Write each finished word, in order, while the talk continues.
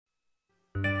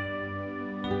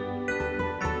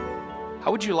How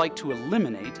would you like to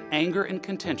eliminate anger and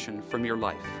contention from your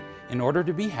life? In order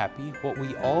to be happy, what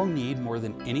we all need more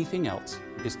than anything else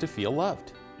is to feel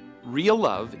loved. Real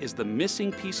love is the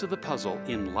missing piece of the puzzle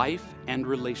in life and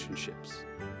relationships.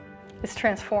 It's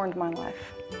transformed my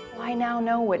life. I now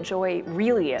know what joy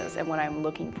really is and what I'm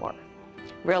looking for.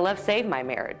 Real love saved my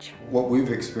marriage. What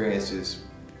we've experienced is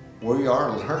we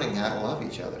are learning how to love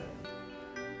each other.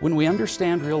 When we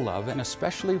understand real love, and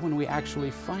especially when we actually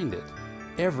find it,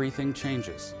 everything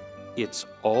changes. It's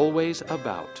always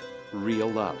about real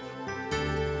love.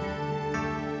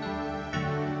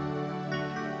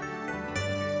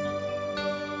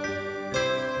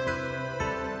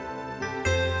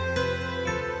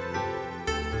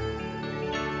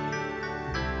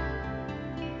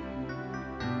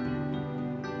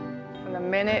 From the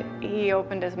minute he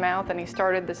opened his mouth and he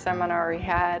started the seminar, he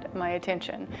had my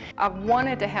attention. I've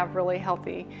wanted to have really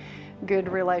healthy, good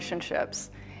relationships.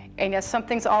 And yes,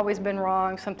 something's always been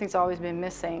wrong, something's always been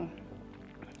missing.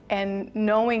 And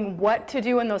knowing what to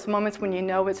do in those moments when you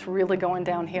know it's really going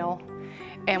downhill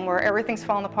and where everything's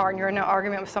falling apart and you're in an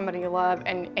argument with somebody you love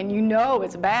and you know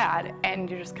it's bad and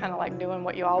you're just kind of like doing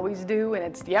what you always do and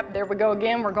it's, yep, there we go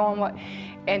again, we're going what,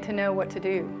 and to know what to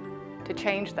do to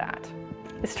change that.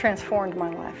 It's transformed my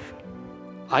life.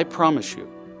 I promise you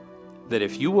that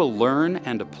if you will learn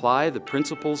and apply the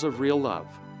principles of real love,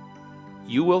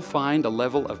 you will find a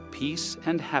level of peace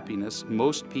and happiness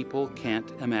most people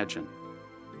can't imagine.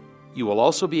 You will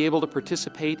also be able to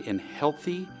participate in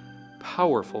healthy,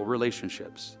 powerful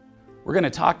relationships. We're going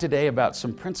to talk today about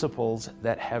some principles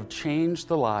that have changed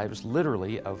the lives,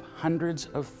 literally, of hundreds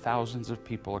of thousands of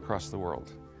people across the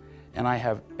world. And I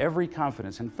have every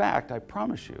confidence, in fact, I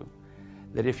promise you,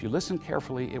 that if you listen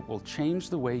carefully, it will change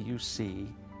the way you see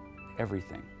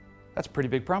everything. That's a pretty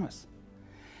big promise.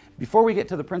 Before we get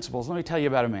to the principles, let me tell you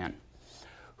about a man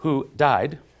who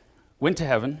died, went to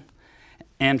heaven,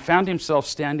 and found himself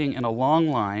standing in a long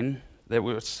line that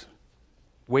was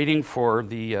waiting for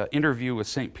the interview with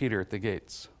St. Peter at the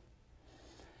gates.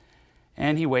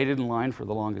 And he waited in line for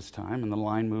the longest time, and the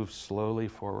line moved slowly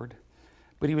forward.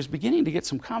 But he was beginning to get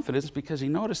some confidence because he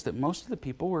noticed that most of the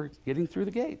people were getting through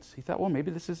the gates. He thought, well,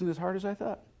 maybe this isn't as hard as I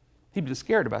thought. He'd been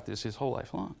scared about this his whole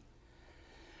life long.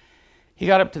 He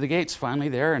got up to the gates finally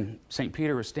there, and St.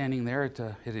 Peter was standing there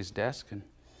at his desk,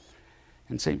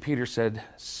 and St. Peter said,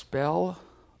 "Spell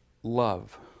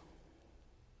love."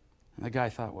 And the guy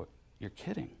thought, well, you're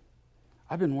kidding.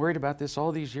 I've been worried about this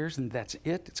all these years, and that's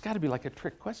it? It's got to be like a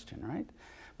trick question, right?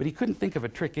 But he couldn't think of a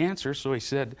trick answer, so he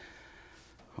said,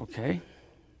 okay,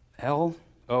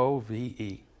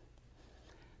 L-O-V-E.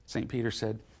 St. Peter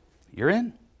said, you're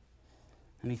in.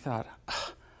 And he thought,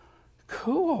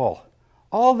 cool.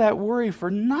 All that worry for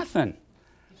nothing.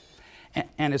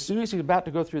 And as soon as he was about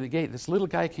to go through the gate, this little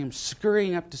guy came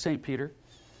scurrying up to St. Peter.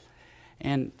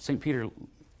 And St. Peter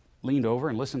leaned over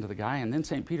and listened to the guy. And then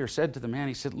St. Peter said to the man,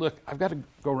 he said, look, I've got to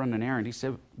go run an errand. He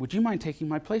said, would you mind taking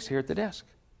my place here at the desk?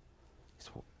 He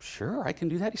said, well, sure, I can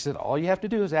do that. He said, all you have to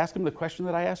do is ask him the question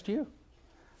that I asked you.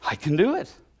 I can do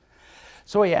it.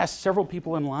 So he asked several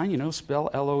people in line, spell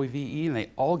L-O-V-E, and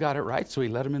they all got it right, so he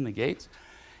let them in the gates.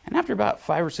 And after about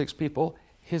 5 or 6 people,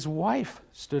 his wife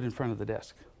stood in front of the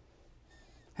desk.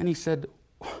 And he said,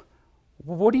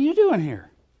 what are you doing here?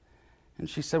 And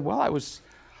she said, well, I was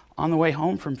on the way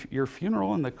home from your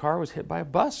funeral and the car was hit by a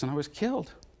bus and I was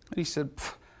killed. And he said,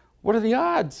 what are the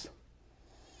odds?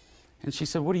 And she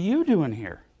said, what are you doing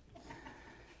here?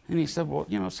 And he said, well,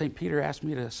 St. Peter asked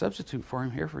me to substitute for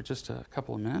him here for just a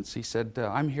couple of minutes. He said,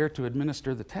 I'm here to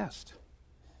administer the test.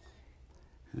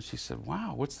 And she said,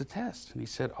 wow, what's the test? And he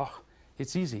said, oh,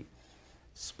 it's easy.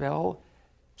 Spell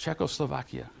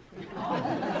Czechoslovakia.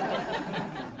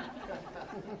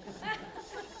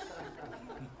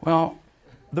 Well,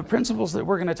 the principles that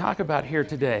we're going to talk about here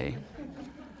today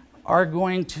are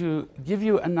going to give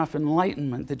you enough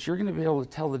enlightenment that you're going to be able to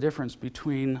tell the difference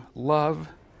between love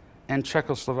and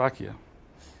Czechoslovakia,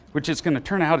 which is going to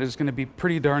turn out is going to be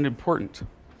pretty darn important.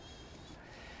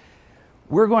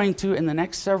 We're going to, in the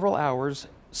next several hours,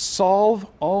 solve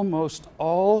almost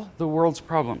all the world's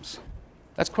problems.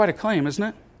 That's quite a claim, isn't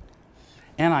it?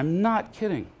 And I'm not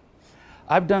kidding.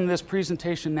 I've done this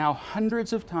presentation now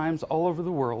hundreds of times all over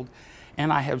the world,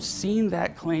 and I have seen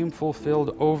that claim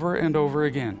fulfilled over and over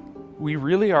again. We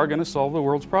really are going to solve the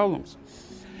world's problems.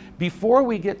 Before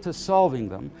we get to solving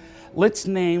them, let's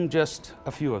name just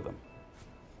a few of them.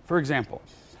 For example,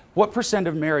 what %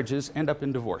 of marriages end up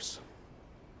in divorce?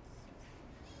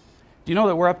 Do you know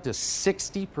that we're up to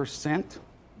 60%?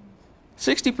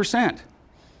 60%.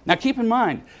 Now keep in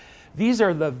mind, these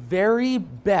are the very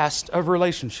best of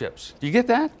relationships. Do you get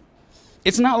that?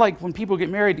 It's not like when people get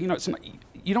married, you know,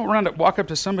 you don't walk up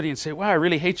to somebody and say, wow, I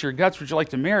really hate your guts, would you like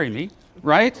to marry me,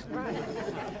 right?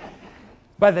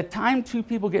 By the time two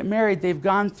people get married, they've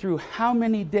gone through how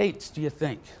many dates do you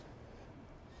think?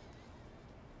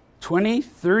 20,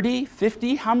 30,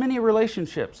 50? How many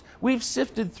relationships? We've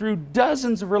sifted through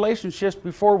dozens of relationships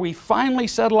before we finally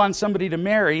settle on somebody to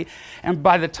marry, and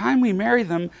by the time we marry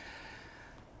them,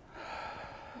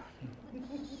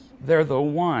 they're the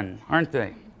one, aren't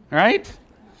they? Right?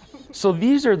 So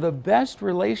these are the best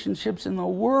relationships in the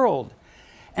world.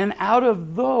 And out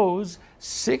of those,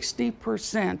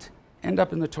 60% end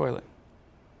up in the toilet.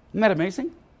 Isn't that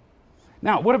amazing?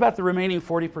 Now, what about the remaining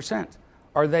 40%?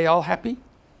 Are they all happy?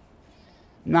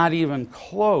 Not even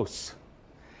close.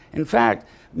 In fact,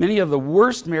 many of the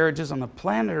worst marriages on the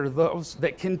planet are those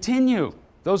that continue,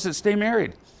 those that stay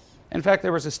married. In fact,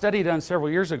 there was a study done several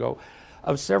years ago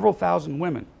of several thousand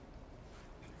women.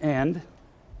 And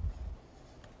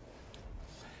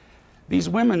these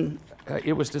women,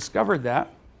 it was discovered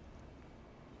that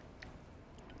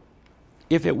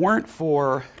if it weren't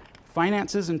for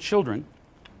finances and children,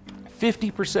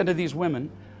 50% of these women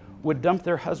would dump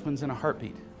their husbands in a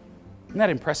heartbeat. Isn't that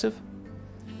impressive?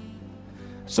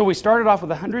 So we started off with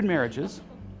 100 marriages,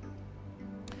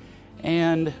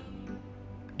 and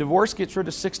divorce gets rid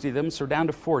of 60 of them, so down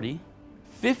to 40.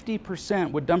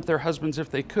 50% would dump their husbands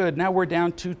if they could. Now we're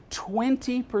down to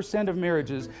 20% of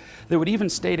marriages that would even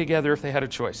stay together if they had a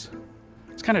choice.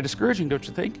 It's kind of discouraging, don't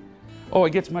you think? Oh,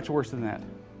 it gets much worse than that.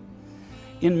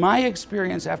 In my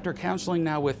experience, after counseling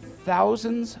now with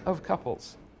thousands of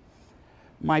couples,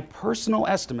 my personal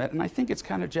estimate, and I think it's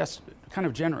kind of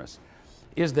generous,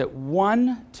 is that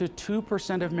 1 to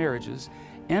 2% of marriages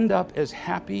end up as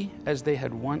happy as they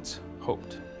had once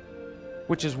hoped,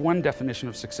 which is one definition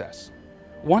of success.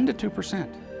 1 to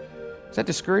 2%. Does that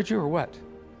discourage you or what?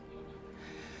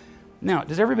 Now,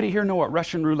 does everybody here know what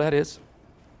Russian roulette is?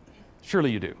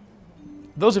 Surely you do.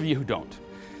 Those of you who don't,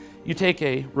 you take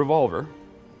a revolver,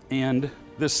 and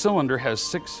this cylinder has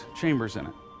 6 chambers in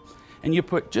it. And you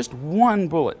put just one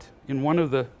bullet in one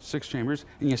of the 6 chambers,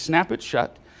 and you snap it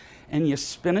shut, and you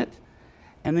spin it,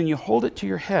 and then you hold it to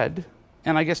your head,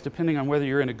 and I guess depending on whether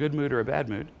you're in a good mood or a bad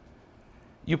mood,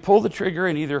 you pull the trigger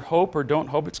and either hope or don't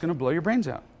hope it's going to blow your brains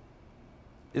out.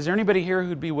 Is there anybody here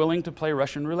who'd be willing to play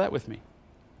Russian roulette with me?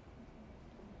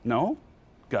 No?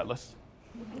 Gutless.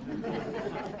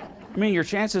 I mean, your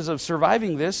chances of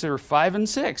surviving this are 5 and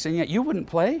 6, and yet you wouldn't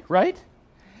play, right?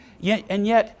 And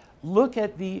yet, look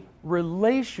at the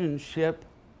relationship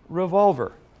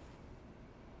revolver.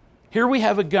 Here we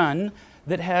have a gun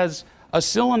that has a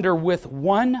cylinder with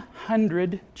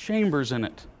 100 chambers in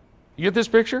it. You get this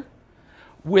picture?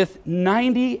 With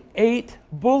 98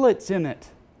 bullets in it.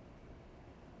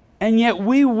 And yet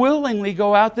we willingly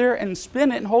go out there and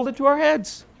spin it and hold it to our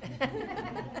heads.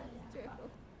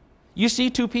 You see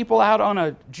 2 people out on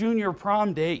a junior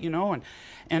prom date, you know,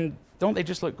 and don't they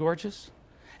just look gorgeous?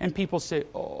 And people say,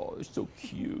 oh, they're so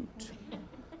cute.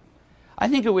 I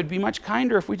think it would be much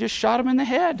kinder if we just shot them in the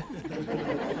head.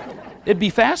 It'd be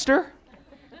faster.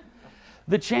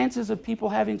 The chances of people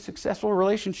having successful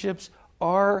relationships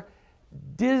are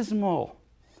dismal.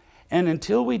 And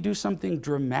until we do something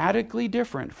dramatically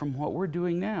different from what we're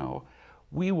doing now,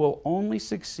 we will only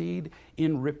succeed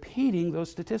in repeating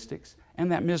those statistics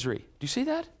and that misery. Do you see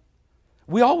that?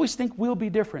 We always think we'll be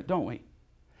different, don't we?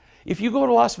 If you go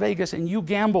to Las Vegas and you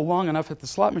gamble long enough at the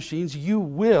slot machines, you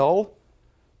will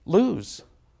lose.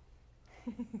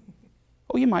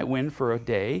 Oh, you might win for a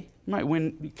day, you might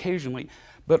win occasionally,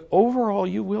 but overall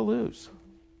you will lose.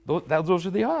 Those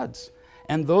are the odds.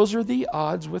 And those are the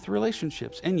odds with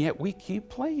relationships. And yet we keep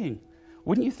playing.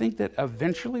 Wouldn't you think that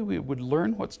eventually we would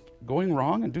learn what's going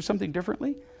wrong and do something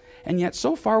differently? And yet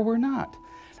so far we're not.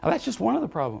 Now that's just one of the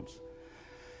problems.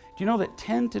 Do you know that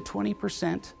 10 to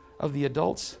 20% of the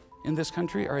adults in this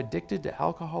country are addicted to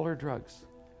alcohol or drugs?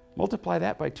 Multiply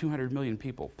that by 200 million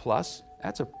people. Plus,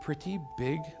 that's a pretty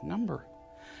big number.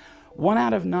 1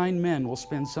 out of 9 men will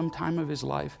spend some time of his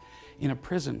life in a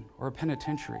prison or a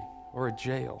penitentiary or a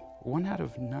jail. 1 out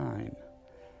of 9.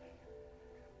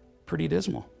 Pretty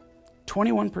dismal.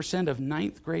 21% of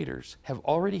 9th graders have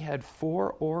already had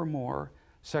 4 or more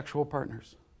sexual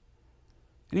partners.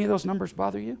 Any of those numbers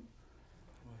bother you?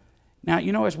 Now,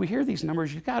 you know, as we hear these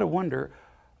numbers, you've got to wonder,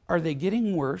 are they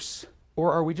getting worse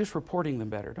or are we just reporting them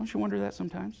better? Don't you wonder that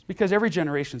sometimes? Because every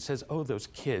generation says, oh, those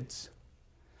kids.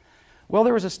 Well,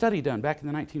 there was a study done back in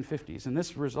the 1950s, and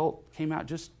this result came out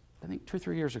just, I think, 2 or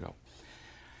 3 years ago.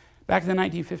 Back in the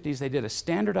 1950s, they did a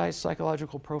standardized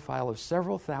psychological profile of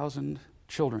several thousand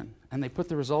children, and they put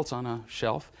the results on a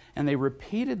shelf, and they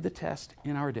repeated the test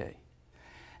in our day.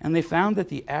 And they found that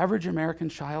the average American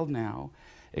child now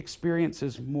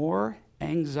experiences more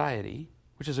anxiety,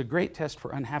 which is a great test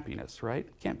for unhappiness, right?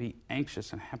 Can't be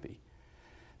anxious and happy.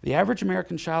 The average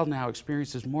American child now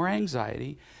experiences more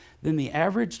anxiety than the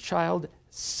average child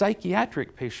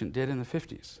psychiatric patient did in the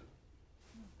 50s.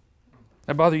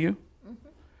 That bother you? Mm-hmm.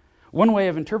 One way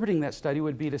of interpreting that study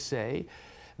would be to say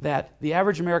that the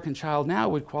average American child now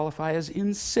would qualify as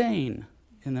insane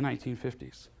in the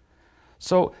 1950s.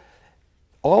 So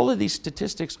all of these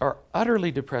statistics are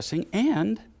utterly depressing,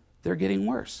 and they're getting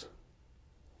worse.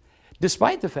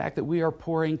 Despite the fact that we are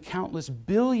pouring countless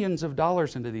billions of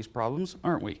dollars into these problems,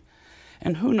 aren't we?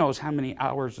 And who knows how many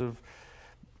hours of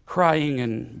crying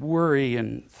and worry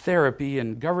and therapy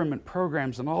and government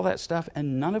programs and all that stuff,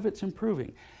 and none of it's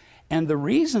improving. And the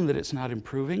reason that it's not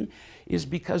improving is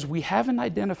because we haven't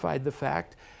identified the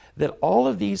fact that all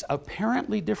of these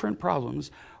apparently different problems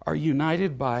are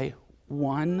united by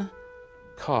one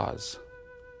cause.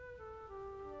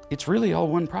 It's really all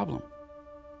one problem.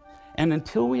 And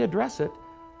until we address it,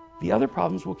 the other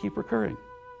problems will keep recurring.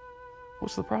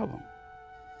 What's the problem?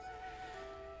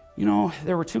 You know,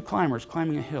 there were two climbers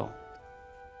climbing a hill.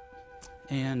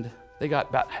 And they got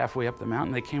about halfway up the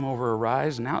mountain. They came over a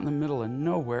rise, and out in the middle of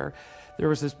nowhere, there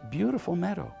was this beautiful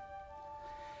meadow.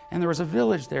 And there was a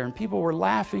village there, and people were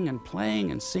laughing and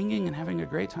playing and singing and having a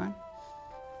great time.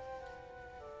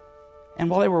 And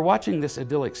while they were watching this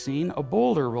idyllic scene, a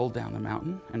boulder rolled down the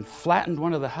mountain and flattened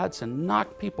one of the huts and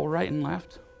knocked people right and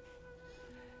left.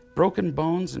 Broken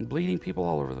bones and bleeding people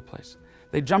all over the place.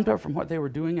 They jumped up from what they were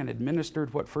doing and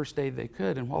administered what first aid they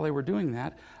could, and while they were doing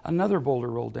that, another boulder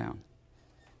rolled down.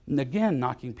 And again,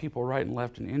 knocking people right and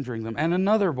left and injuring them, and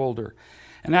another boulder.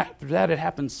 And after that had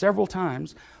happened several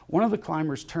times, one of the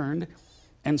climbers turned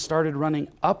and started running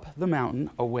up the mountain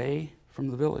away from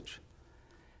the village.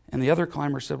 And the other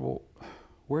climber said, "Well,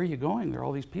 where are you going? There are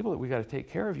all these people that we got to take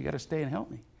care of. You got to stay and help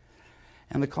me."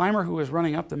 And the climber who was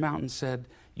running up the mountain said,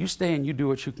 "You stay and you do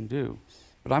what you can do,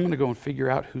 but I'm going to go and figure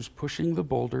out who's pushing the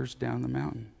boulders down the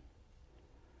mountain."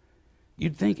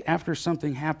 You'd think after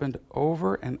something happened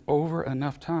over and over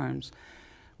enough times,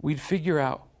 we'd figure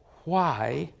out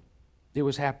why it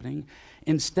was happening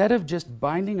instead of just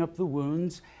binding up the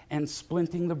wounds and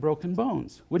splinting the broken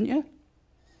bones, wouldn't you?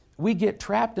 We get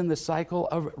trapped in the cycle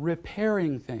of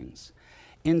repairing things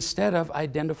instead of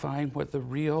identifying what the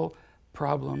real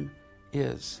problem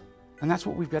is. And that's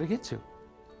what we've got to get to.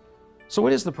 So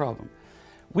what is the problem?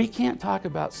 We can't talk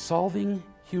about solving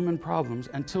human problems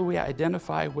until we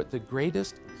identify what the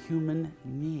greatest human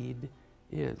need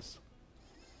is.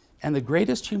 And the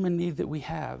greatest human need that we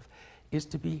have is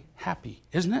to be happy,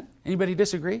 isn't it? Anybody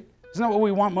disagree? Isn't that what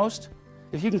we want most?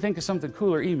 If you can think of something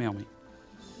cooler, email me.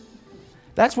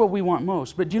 That's what we want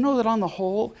most. But do you know that on the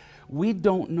whole, we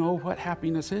don't know what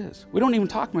happiness is? We don't even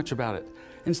talk much about it.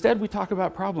 Instead, we talk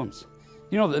about problems.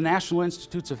 You know, the National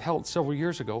Institutes of Health several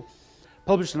years ago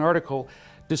published an article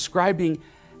describing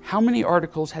how many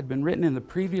articles had been written in the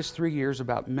previous 3 years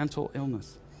about mental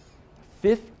illness.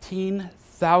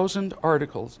 15,000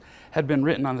 articles had been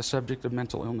written on the subject of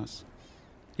mental illness.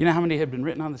 You know how many had been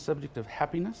written on the subject of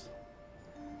happiness?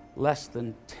 Less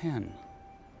than 10.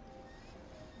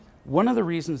 One of the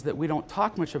reasons that we don't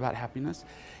talk much about happiness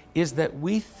is that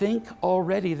we think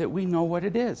already that we know what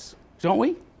it is, don't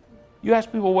we? You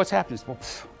ask people, what's happiness? Well,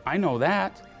 I know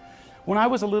that. When I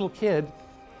was a little kid,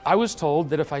 I was told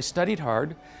that if I studied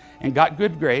hard and got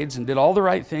good grades and did all the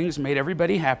right things, made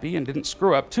everybody happy and didn't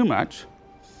screw up too much,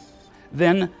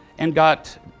 had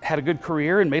a good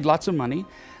career and made lots of money,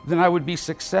 then I would be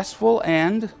successful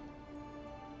and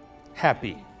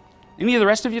happy. Any of the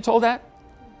rest of you told that?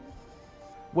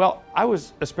 Well, I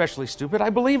was especially stupid. I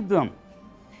believed them.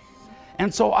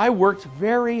 And so I worked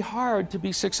very hard to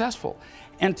be successful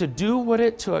and to do what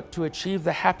it took to achieve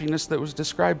the happiness that was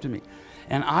described to me.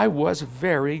 And I was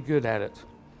very good at it.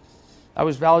 I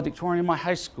was valedictorian in my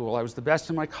high school. I was the best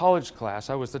in my college class.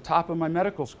 I was the top of my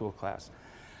medical school class.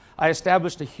 I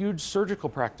established a huge surgical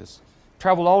practice,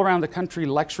 traveled all around the country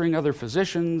lecturing other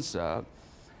physicians,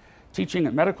 teaching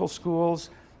at medical schools.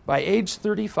 By age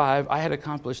 35, I had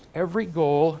accomplished every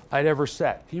goal I'd ever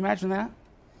set. Can you imagine that?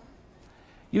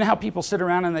 You know how people sit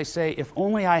around and they say, if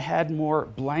only I had more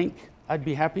blank, I'd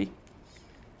be happy?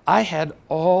 I had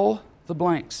all the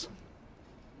blanks,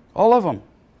 all of them,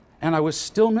 and I was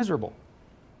still miserable.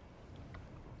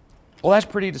 Well, that's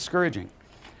pretty discouraging.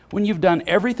 When you've done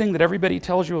everything that everybody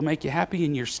tells you will make you happy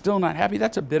and you're still not happy,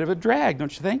 that's a bit of a drag,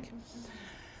 don't you think?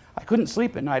 I couldn't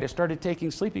sleep at night. I started taking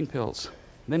sleeping pills,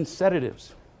 then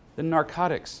sedatives, then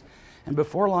narcotics. And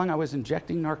before long, I was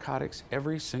injecting narcotics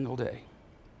every single day.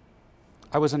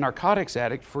 I was a narcotics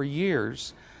addict for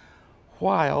years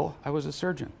while I was a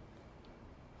surgeon.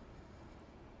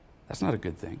 That's not a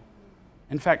good thing.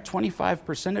 In fact,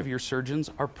 25% of your surgeons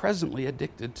are presently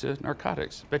addicted to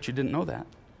narcotics. Bet you didn't know that.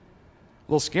 A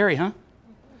little scary, huh?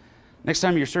 Next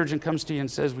time your surgeon comes to you and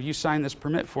says, will you sign this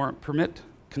permit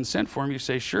consent form, you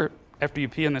say, sure, after you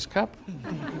pee in this cup.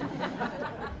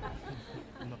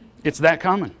 It's that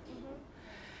common.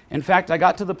 In fact, I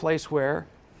got to the place where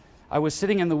I was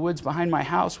sitting in the woods behind my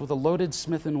house with a loaded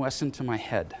Smith & Wesson to my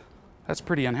head. That's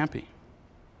pretty unhappy.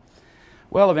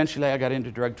 Well, eventually I got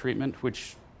into drug treatment,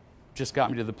 which just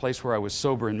got me to the place where I was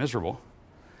sober and miserable,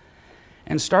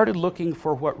 and started looking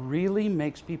for what really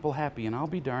makes people happy. And I'll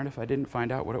be darned if I didn't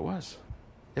find out what it was.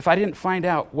 If I didn't find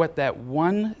out what that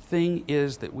one thing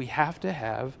is that we have to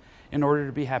have in order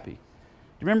to be happy. Do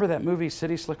you remember that movie,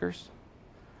 City Slickers?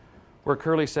 Where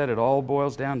Curly said it all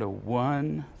boils down to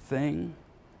one thing.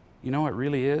 You know, it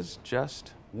really is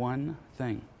just one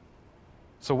thing.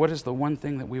 So what is the one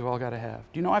thing that we've all got to have?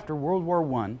 Do you know, after World War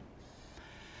I,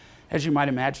 as you might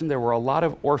imagine, there were a lot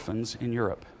of orphans in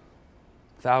Europe.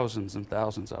 Thousands and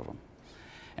thousands of them.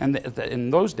 And in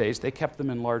those days, they kept them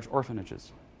in large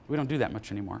orphanages. We don't do that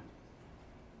much anymore.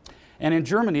 And in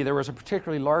Germany, there was a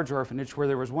particularly large orphanage where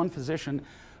there was one physician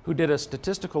who did a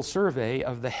statistical survey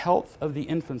of the health of the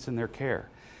infants in their care.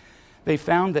 They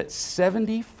found that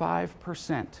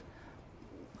 75%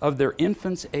 of their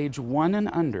infants age 1 and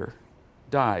under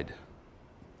died.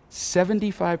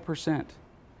 75%.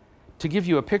 To give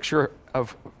you a picture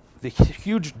of the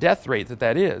huge death rate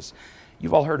that is,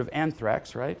 you've all heard of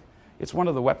anthrax, right? It's one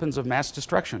of the weapons of mass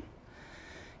destruction.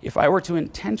 If I were to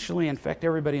intentionally infect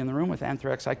everybody in the room with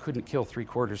anthrax, I couldn't kill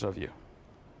 3/4 of you.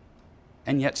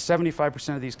 And yet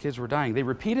 75% of these kids were dying. They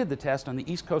repeated the test on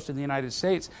the East Coast of the United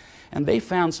States, and they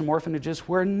found some orphanages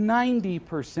where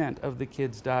 90% of the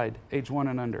kids died, age 1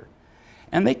 and under.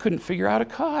 And they couldn't figure out a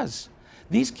cause.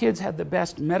 These kids had the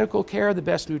best medical care, the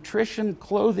best nutrition,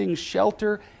 clothing,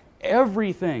 shelter,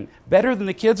 everything. Better than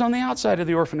the kids on the outside of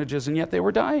the orphanages, and yet they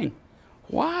were dying.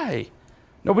 Why?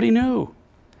 Nobody knew.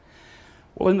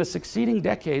 Well, in the succeeding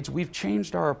decades, we've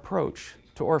changed our approach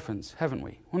to orphans, haven't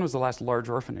we? When was the last large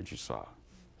orphanage you saw?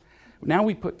 Now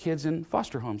we put kids in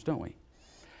foster homes, don't we?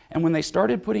 And when they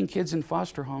started putting kids in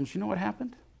foster homes, you know what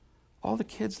happened? All the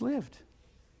kids lived.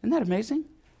 Isn't that amazing?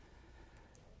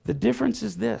 The difference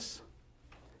is this.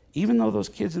 Even though those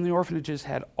kids in the orphanages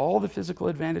had all the physical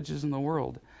advantages in the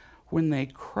world, when they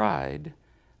cried,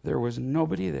 there was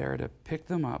nobody there to pick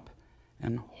them up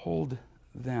and hold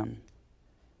them.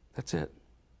 That's it.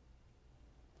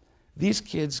 These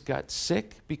kids got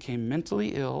sick, became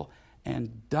mentally ill,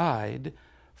 and died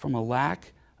from a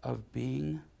lack of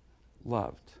being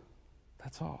loved.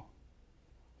 That's all.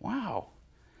 Wow.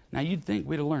 Now you'd think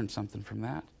we'd have learned something from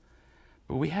that,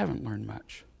 but we haven't learned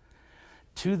much.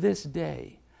 To this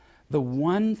day, the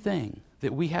one thing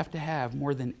that we have to have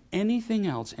more than anything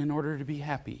else in order to be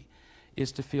happy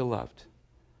is to feel loved.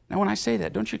 Now when I say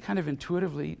that, don't you kind of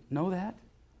intuitively know that?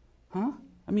 Huh?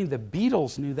 I mean, the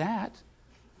Beatles knew that.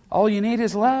 All you need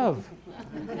is love.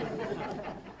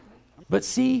 But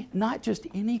see, not just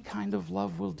any kind of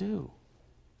love will do.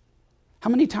 How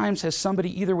many times has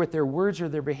somebody, either with their words or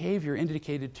their behavior,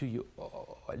 indicated to you,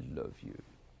 oh, I love you?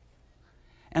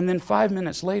 And then 5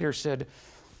 minutes later said,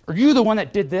 are you the one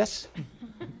that did this?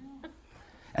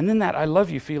 And then that I love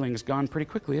you feeling is gone pretty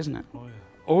quickly, isn't it? Oh, yeah.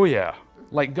 Oh, yeah.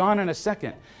 Like gone in a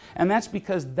second. And that's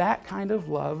because that kind of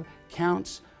love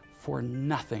counts for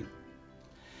nothing.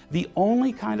 The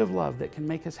only kind of love that can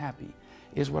make us happy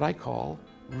is what I call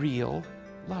real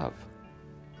love.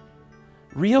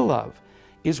 Real love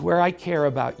is where I care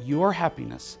about your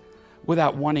happiness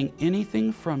without wanting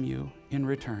anything from you in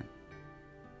return.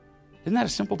 Isn't that a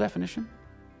simple definition?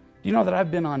 Do you know that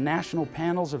I've been on national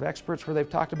panels of experts where they've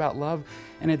talked about love,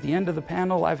 and at the end of the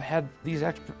panel I've had these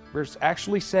experts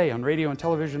actually say on radio and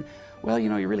television, well, you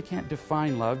know, you really can't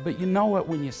define love, but you know it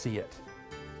when you see it.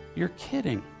 You're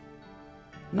kidding.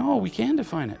 No, we can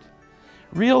define it.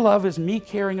 Real love is me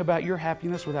caring about your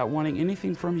happiness without wanting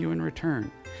anything from you in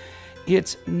return.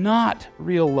 It's not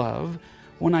real love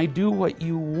when I do what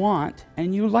you want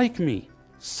and you like me.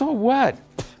 So what?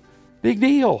 Big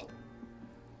deal.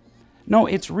 No,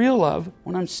 it's real love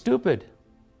when I'm stupid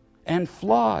and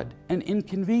flawed and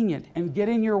inconvenient and get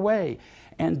in your way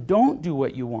and don't do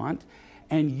what you want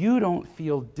and you don't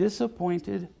feel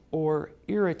disappointed or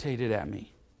irritated at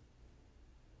me.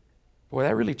 Boy,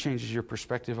 that really changes your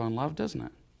perspective on love, doesn't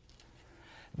it?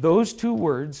 Those two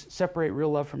words separate real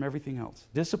love from everything else,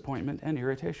 disappointment and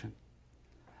irritation.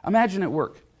 Imagine at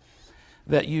work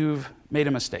that you've made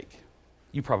a mistake.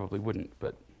 You probably wouldn't,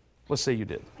 but let's say you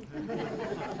did.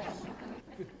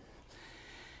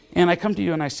 And I come to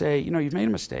you and I say, you know, you've made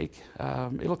a mistake.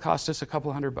 It'll cost us a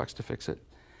couple $100 to fix it.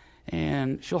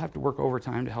 And she'll have to work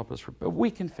overtime to help us, but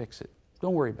we can fix it.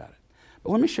 Don't worry about it.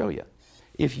 But let me show you.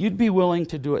 If you'd be willing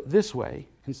to do it this way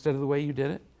instead of the way you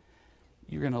did it,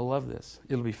 you're going to love this.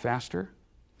 It'll be faster,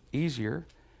 easier.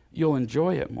 You'll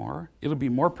enjoy it more. It'll be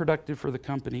more productive for the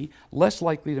company, less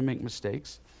likely to make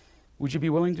mistakes. Would you be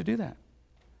willing to do that?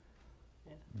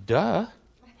 Yeah. Duh.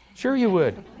 Sure you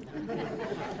would.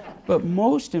 But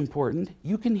most important,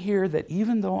 you can hear that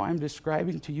even though I'm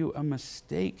describing to you a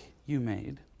mistake you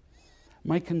made,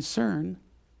 my concern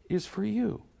is for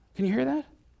you. Can you hear that?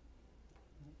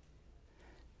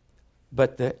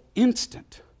 But the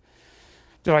instant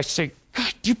that I say,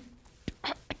 God,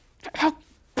 how?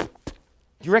 Do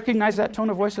you recognize that tone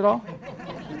of voice at all?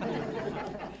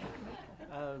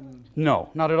 No,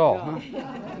 not at all. No.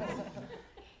 Huh?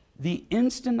 The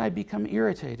instant I become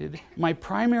irritated, my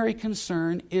primary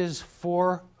concern is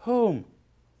for whom?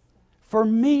 For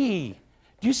me.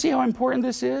 Do you see how important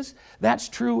this is? That's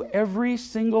true every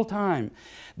single time.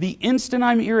 The instant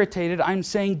I'm irritated, I'm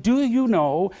saying, do you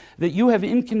know that you have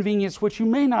inconvenienced what you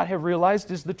may not have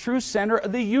realized is the true center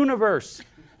of the universe?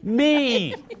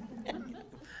 Me.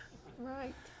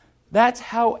 Right. That's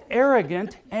how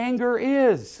arrogant anger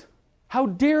is. How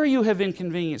dare you have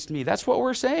inconvenienced me? That's what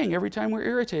we're saying every time we're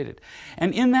irritated.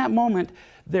 And in that moment,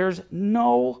 there's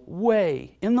no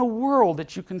way in the world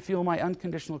that you can feel my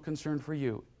unconditional concern for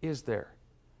you, is there?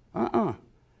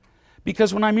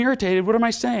 Because when I'm irritated, what am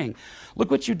I saying?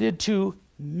 Look what you did to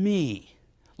me.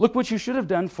 Look what you should have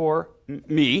done for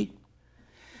me.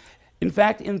 In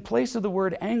fact, in place of the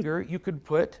word anger, you could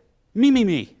put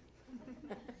me.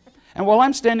 And while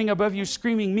I'm standing above you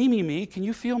screaming me, can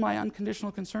you feel my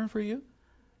unconditional concern for you?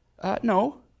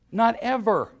 No, not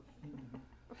ever.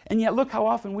 And yet look how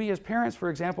often we as parents, for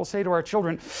example, say to our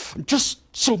children, I'm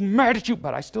just so mad at you,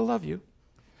 but I still love you.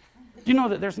 Do you know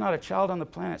that there's not a child on the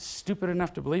planet stupid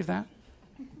enough to believe that?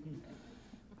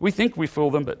 We think we fool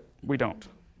them, but we don't.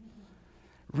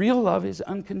 Real love is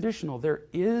unconditional. There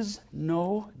is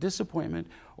no disappointment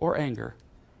or anger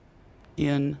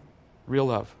in real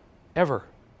love, ever.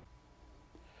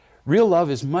 Real love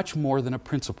is much more than a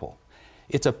principle.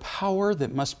 It's a power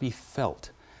that must be felt.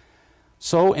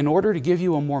 So, in order to give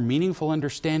you a more meaningful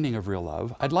understanding of real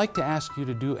love, I'd like to ask you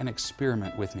to do an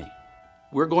experiment with me.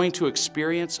 We're going to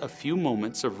experience a few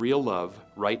moments of real love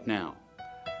right now.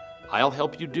 I'll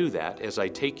help you do that as I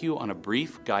take you on a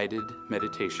brief guided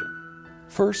meditation.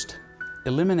 First,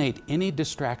 eliminate any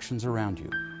distractions around you.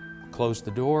 Close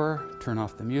the door, turn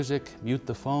off the music, mute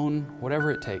the phone,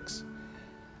 whatever it takes.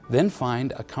 Then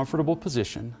find a comfortable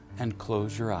position and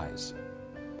close your eyes.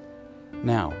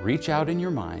 Now, reach out in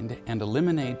your mind and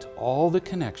eliminate all the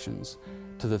connections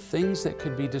to the things that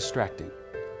could be distracting.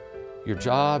 Your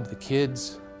job, the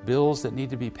kids, bills that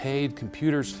need to be paid,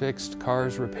 computers fixed,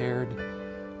 cars repaired.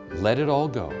 Let it all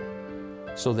go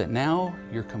so that now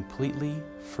you're completely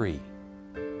free.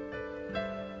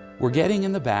 We're getting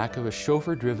in the back of a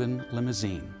chauffeur-driven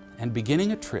limousine and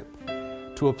beginning a trip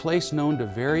to a place known to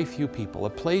very few people, a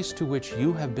place to which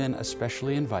you have been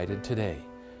especially invited today.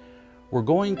 We're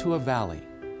going to a valley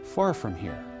far from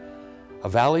here, a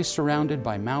valley surrounded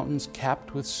by mountains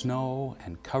capped with snow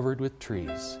and covered with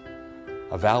trees,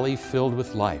 a valley filled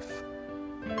with life,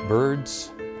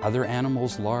 birds, other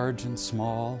animals large and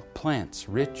small, plants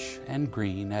rich and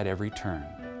green at every turn.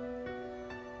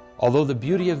 Although the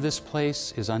beauty of this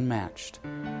place is unmatched,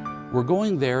 we're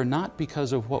going there not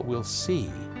because of what we'll see,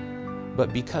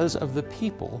 but because of the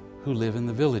people who live in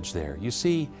the village there. You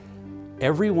see,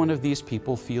 every one of these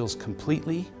people feels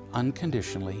completely,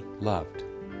 unconditionally loved.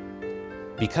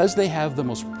 Because they have the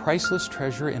most priceless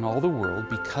treasure in all the world,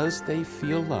 because they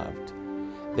feel loved,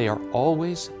 they are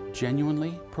always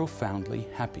genuinely, profoundly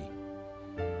happy.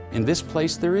 In this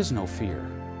place there is no fear,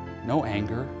 no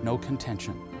anger, no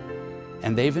contention.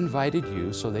 And they've invited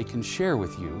you so they can share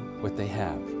with you what they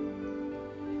have.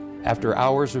 After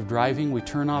hours of driving, we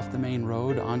turn off the main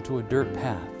road onto a dirt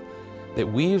path that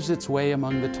weaves its way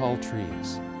among the tall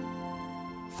trees.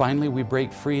 Finally, we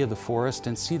break free of the forest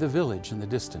and see the village in the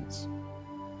distance.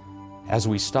 As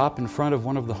we stop in front of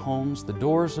one of the homes, the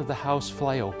doors of the house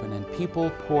fly open and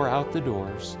people pour out the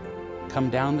doors, come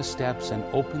down the steps and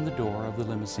open the door of the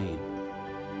limousine.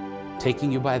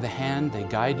 Taking you by the hand, they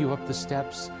guide you up the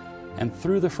steps and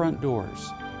through the front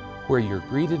doors, where you're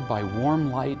greeted by warm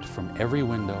light from every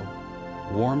window,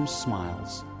 warm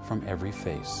smiles from every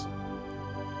face.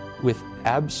 With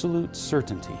absolute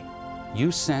certainty, you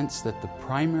sense that the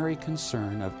primary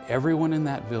concern of everyone in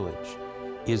that village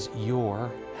is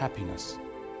your happiness.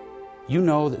 You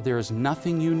know that there is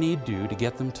nothing you need do to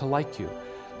get them to like you,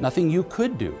 nothing you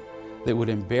could do that would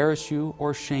embarrass you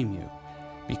or shame you,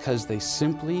 because they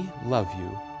simply love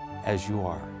you as you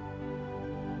are.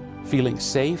 Feeling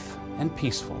safe and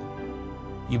peaceful,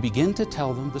 you begin to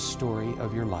tell them the story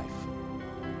of your life.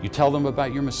 You tell them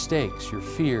about your mistakes, your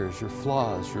fears, your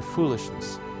flaws, your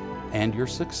foolishness, and your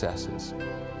successes.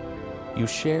 You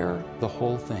share the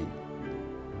whole thing,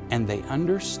 and they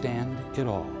understand it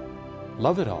all,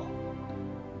 love it all.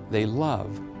 They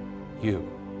love you.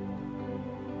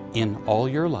 In all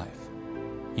your life,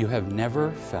 you have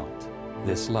never felt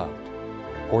this loved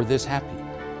or this happy.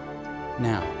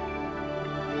 Now,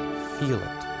 feel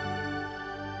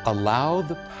it. Allow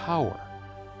the power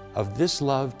of this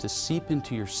love to seep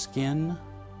into your skin,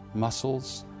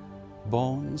 muscles,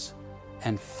 bones,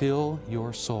 and fill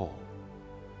your soul.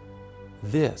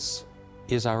 This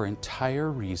is our entire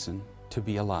reason to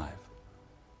be alive,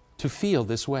 to feel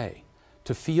this way,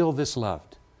 to feel this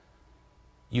loved.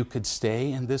 You could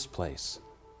stay in this place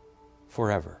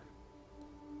forever.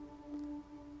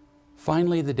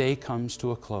 Finally, the day comes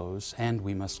to a close and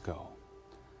we must go.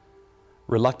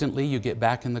 Reluctantly, you get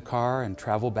back in the car and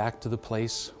travel back to the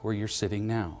place where you're sitting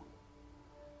now.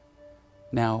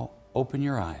 Now, open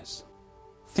your eyes.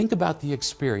 Think about the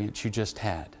experience you just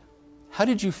had. How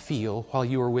did you feel while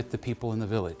you were with the people in the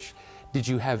village? Did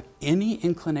you have any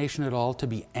inclination at all to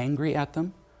be angry at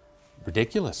them?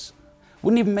 Ridiculous.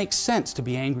 Wouldn't even make sense to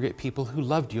be angry at people who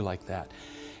loved you like that.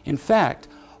 In fact,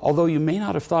 although you may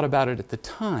not have thought about it at the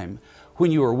time,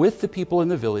 when you were with the people in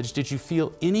the village, did you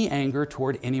feel any anger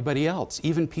toward anybody else,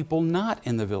 even people not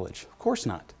in the village? Of course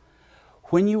not.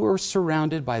 When you were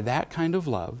surrounded by that kind of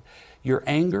love, your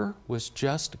anger was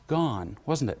just gone,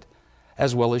 wasn't it?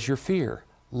 As well as your fear.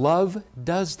 Love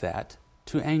does that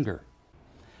to anger.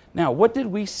 Now, what did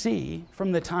we see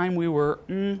from the time we were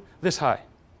this high?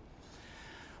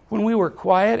 When we were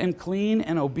quiet and clean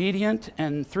and obedient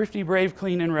and thrifty, brave,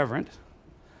 clean, and reverent,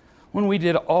 when we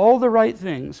did all the right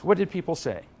things, what did people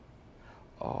say?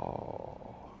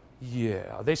 Oh,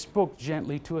 yeah, they spoke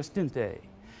gently to us, didn't they?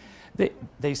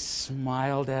 They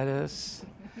smiled at us.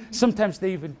 Sometimes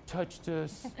they even touched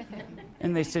us.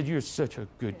 And they said, "You're such a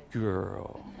good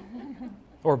girl."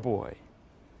 Or boy.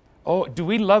 Oh, do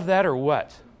we love that or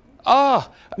what? I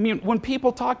mean, when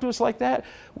people talk to us like that,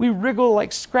 we wriggle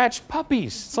like scratched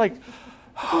puppies. It's like,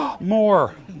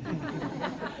 more.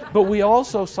 But we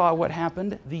also saw what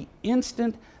happened the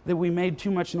instant that we made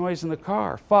too much noise in the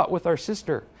car, fought with our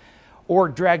sister, or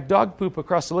dragged dog poop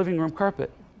across the living room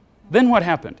carpet. Then what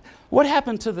happened? What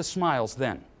happened to the smiles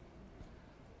then?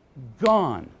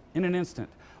 Gone in an instant.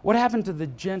 What happened to the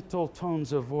gentle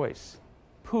tones of voice?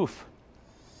 Poof.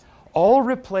 All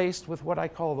replaced with what I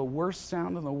call the worst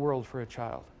sound in the world for a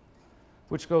child,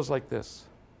 which goes like this.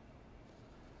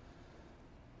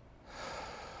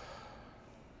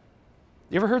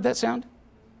 You ever heard that sound?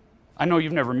 I know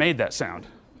you've never made that sound,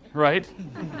 right?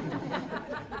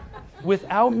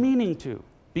 Without meaning to,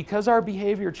 because our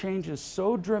behavior changes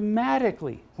so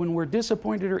dramatically when we're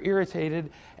disappointed or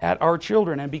irritated at our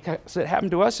children, and because it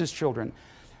happened to us as children.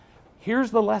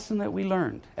 Here's the lesson that we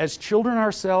learned as children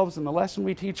ourselves, and the lesson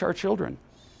we teach our children.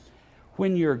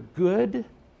 When you're good,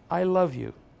 I love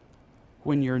you.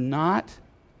 When you're not,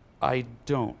 I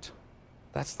don't.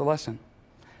 That's the lesson.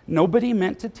 Nobody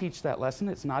meant to teach that lesson.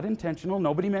 It's not intentional.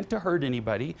 Nobody meant to hurt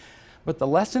anybody. But the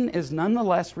lesson is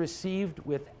nonetheless received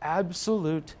with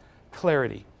absolute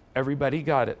clarity. Everybody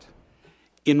got it.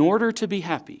 In order to be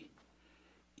happy,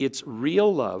 it's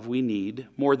real love we need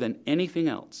more than anything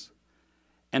else.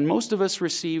 And most of us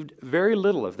received very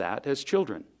little of that as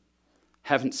children.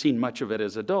 Haven't seen much of it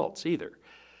as adults either.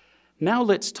 Now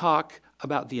let's talk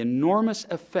about the enormous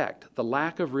effect the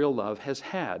lack of real love has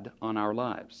had on our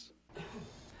lives.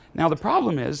 Now the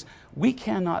problem is, we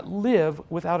cannot live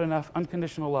without enough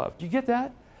unconditional love. Do you get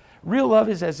that? Real love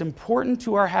is as important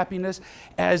to our happiness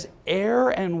as air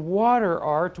and water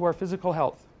are to our physical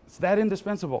health. It's that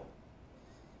indispensable.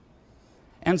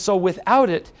 And so without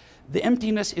it, the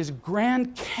emptiness is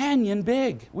Grand Canyon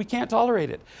big. We can't tolerate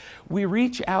it. We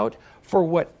reach out for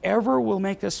whatever will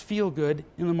make us feel good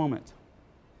in the moment.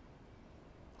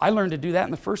 I learned to do that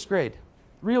in the first grade,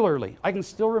 real early. I can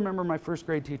still remember my first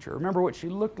grade teacher. I remember what she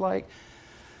looked like.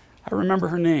 I remember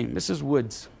her name, Mrs.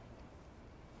 Woods.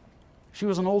 She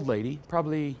was an old lady,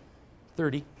 probably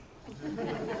 30.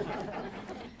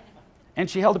 And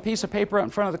she held a piece of paper out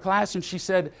in front of the class and she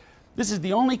said, "This is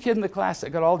the only kid in the class that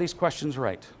got all these questions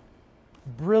right.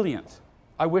 Brilliant.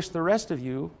 I wish the rest of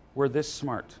you were this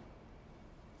smart."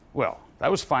 Well,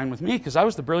 that was fine with me because I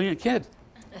was the brilliant kid.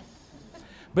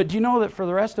 But do you know that for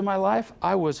the rest of my life,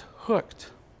 I was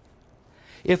hooked.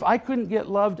 If I couldn't get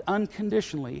loved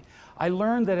unconditionally, I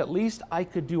learned that at least I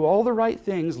could do all the right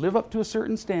things, live up to a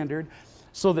certain standard,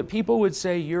 so that people would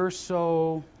say, you're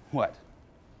so, what?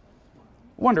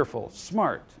 Wonderful,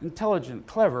 smart, intelligent,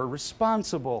 clever,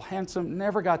 responsible, handsome,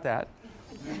 never got that.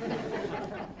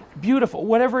 Beautiful,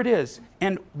 whatever it is.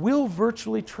 And we'll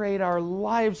virtually trade our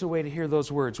lives away to hear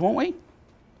those words, won't we?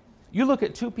 You look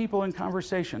at two people in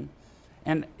conversation,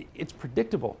 and it's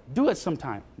predictable. Do it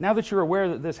sometime, now that you're aware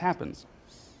that this happens.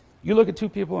 You look at two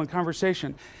people in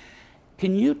conversation,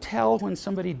 can you tell when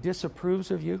somebody disapproves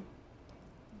of you?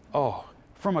 Oh,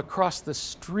 from across the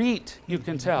street you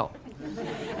can tell.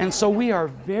 And so we are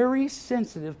very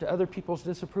sensitive to other people's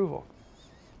disapproval.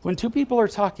 When two people are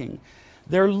talking,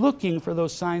 they're looking for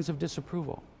those signs of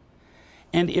disapproval.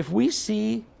 And if we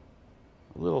see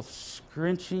a little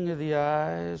scrunching of the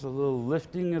eyes, a little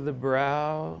lifting of the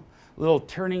brow, a little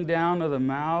turning down of the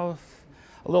mouth,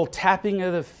 a little tapping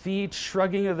of the feet,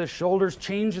 shrugging of the shoulders,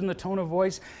 change in the tone of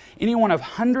voice, any one of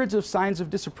hundreds of signs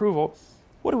of disapproval,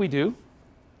 what do?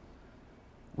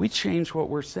 We change what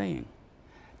we're saying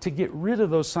to get rid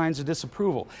of those signs of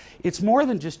disapproval. It's more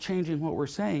than just changing what we're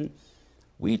saying.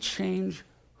 We change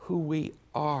who we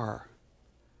are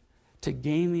to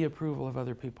gain the approval of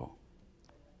other people.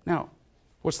 Now,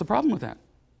 what's the problem with that?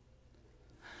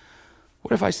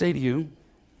 What if I say to you,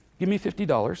 give me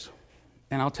 $50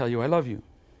 and I'll tell you I love you?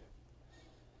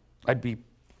 I'd be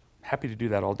happy to do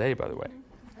that all day, by the way.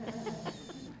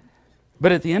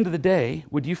 But at the end of the day,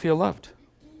 would you feel loved?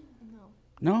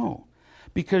 No,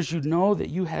 because you know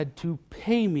that you had to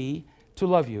pay me to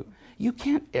love you. You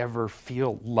can't ever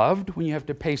feel loved when you have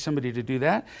to pay somebody to do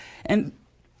that. And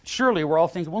surely we're all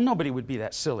thinking, well, nobody would be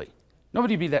that silly.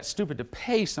 Nobody would be that stupid to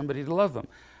pay somebody to love them.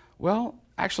 Well,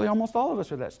 actually, almost all of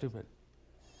us are that stupid.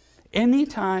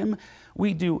 Anytime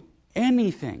we do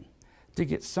anything to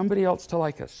get somebody else to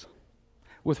like us,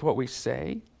 with what we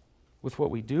say, with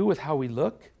what we do, with how we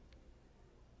look,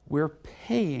 we're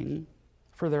paying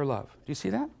for their love. Do you see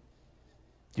that?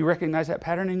 Do you recognize that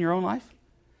pattern in your own life?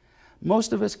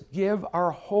 Most of us give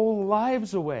our whole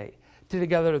lives away to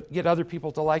get other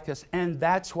people to like us, and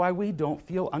that's why we don't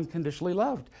feel unconditionally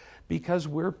loved, because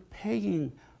we're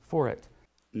paying for it.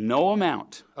 No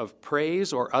amount of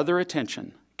praise or other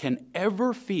attention can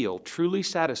ever feel truly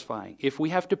satisfying if we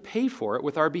have to pay for it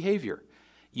with our behavior.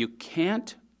 You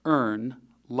can't earn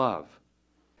love.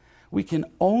 We can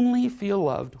only feel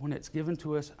loved when it's given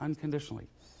to us unconditionally.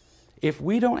 If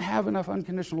we don't have enough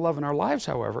unconditional love in our lives,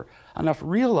 however, enough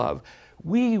real love,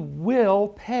 we will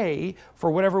pay for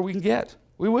whatever we can get.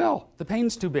 We will. The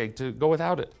pain's too big to go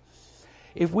without it.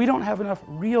 If we don't have enough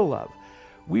real love,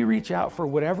 we reach out for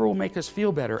whatever will make us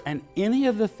feel better. And any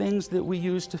of the things that we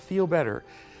use to feel better,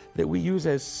 that we use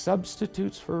as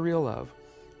substitutes for real love,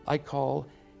 I call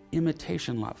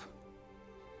imitation love.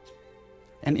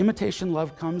 And imitation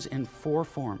love comes in 4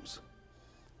 forms: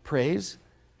 praise,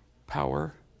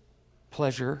 power,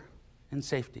 pleasure, and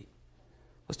safety.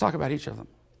 Let's talk about each of them.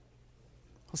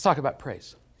 Let's talk about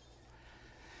praise.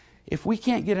 If we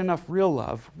can't get enough real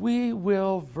love, we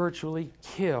will virtually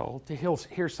kill to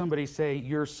hear somebody say,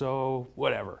 you're so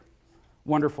whatever,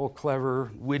 wonderful,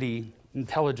 clever, witty,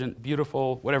 intelligent,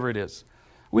 beautiful, whatever it is.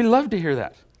 We love to hear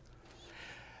that.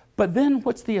 But then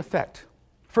what's the effect?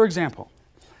 For example,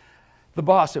 the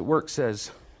boss at work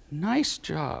says, nice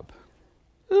job.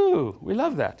 Ooh, we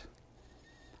love that.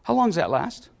 How long does that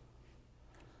last?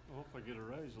 Well, if I get a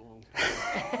raise a long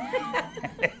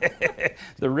time.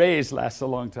 The raise lasts a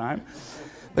long time.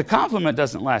 The compliment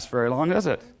doesn't last very long, does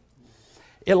it?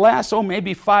 It lasts,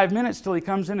 maybe 5 minutes till he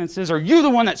comes in and says, are you the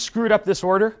one that screwed up this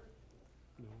order?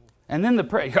 No. And then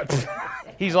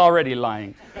he's already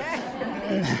lying.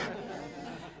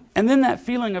 And then that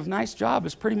feeling of nice job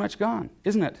is pretty much gone,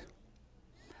 isn't it?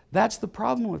 That's the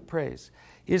problem with praise,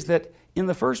 is that in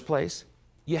the first place,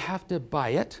 you have to buy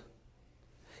it.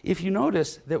 If you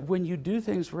notice that when you do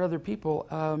things for other people,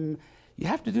 you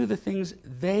have to do the things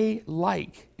they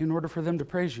like in order for them to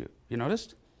praise you. You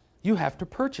noticed? You have to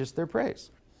purchase their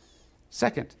praise.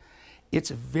 Second, it's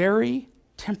very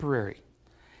temporary.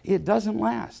 It doesn't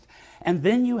last. And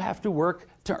then you have to work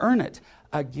to earn it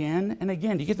again and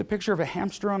again. Do you get the picture of a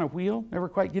hamster on a wheel, never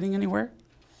quite getting anywhere?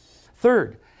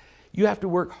 Third, you have to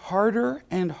work harder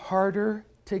and harder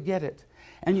to get it.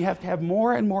 And you have to have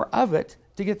more and more of it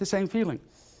to get the same feeling.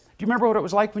 Do you remember what it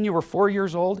was like when you were 4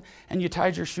 years old and you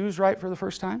tied your shoes right for the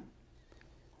first time?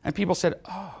 And people said,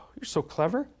 oh, you're so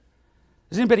clever.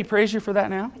 Does anybody praise you for that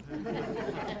now?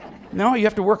 No, you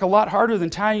have to work a lot harder than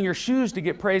tying your shoes to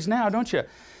get praise now, don't you?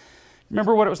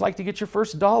 Remember what it was like to get your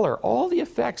first dollar. All the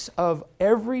effects of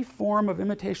every form of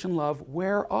imitation love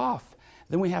wear off.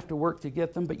 Then we have to work to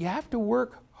get them, but you have to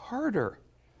work harder.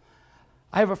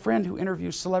 I have a friend who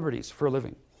interviews celebrities for a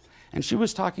living. And she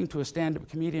was talking to a stand-up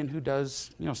comedian who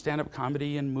does, stand-up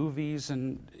comedy and movies,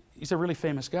 and he's a really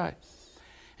famous guy.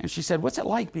 And she said, what's it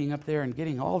like being up there and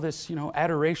getting all this,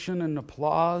 adoration and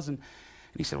applause? And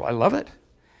he said, well, I love it.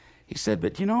 He said,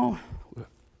 but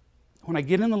when I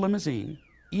get in the limousine,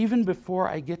 even before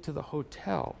I get to the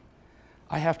hotel,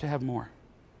 I have to have more.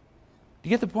 Do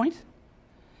you get the point?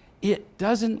 It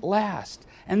doesn't last.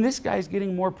 And this guy's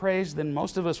getting more praise than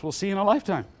most of us will see in a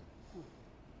lifetime.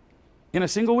 In a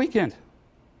single weekend.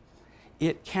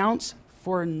 It counts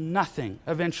for nothing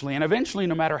eventually. And eventually,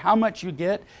 no matter how much you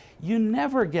get, you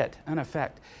never get an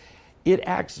effect. It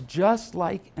acts just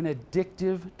like an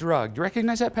addictive drug. Do you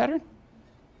recognize that pattern?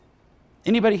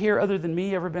 Anybody here other than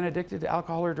me ever been addicted to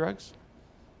alcohol or drugs?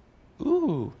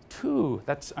 Ooh, 2.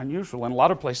 That's unusual. In a lot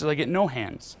of places, I get no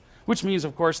hands. Which means,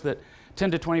 of course, that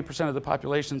 10 to 20% of the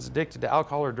population is addicted to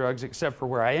alcohol or drugs, except for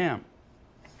where I am.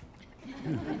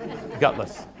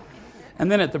 Gutless.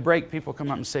 And then at the break, people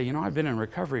come up and say, I've been in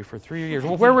recovery for 3 years.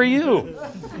 Well, where were you?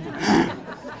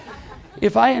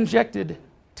 If I injected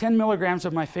 10 milligrams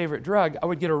of my favorite drug, I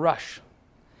would get a rush.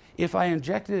 If I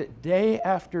injected it day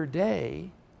after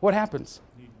day, what happens?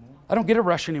 I don't get a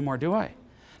rush anymore, do I?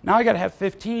 Now I got to have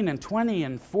 15 and 20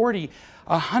 and 40,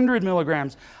 100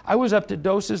 milligrams. I was up to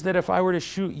doses that if I were to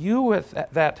shoot you with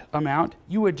that amount,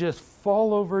 you would just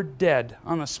fall over dead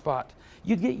on the spot.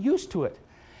 You get used to it.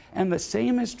 And the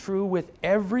same is true with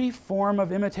every form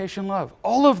of imitation love.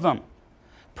 All of them.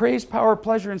 Praise, power,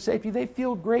 pleasure, and safety, they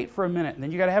feel great for a minute. And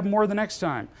then you got to have more the next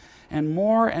time. And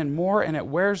more, and it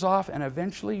wears off, and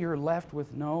eventually you're left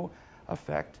with no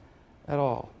effect at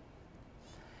all.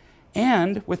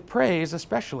 And with praise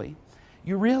especially,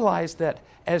 you realize that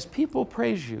as people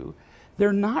praise you,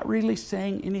 they're not really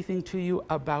saying anything to you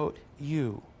about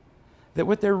you. That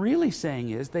what they're really saying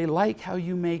is they like how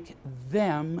you make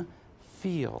them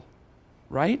feel,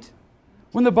 right?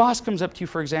 When the boss comes up to you,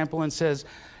 for example, and says,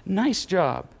 nice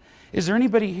job, is there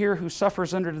anybody here who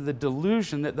suffers under the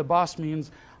delusion that the boss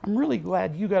means, I'm really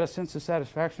glad you got a sense of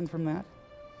satisfaction from that?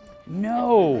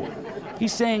 No.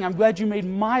 He's saying, I'm glad you made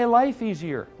my life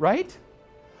easier, right?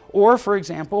 Or, for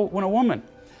example, when a woman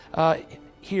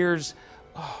hears,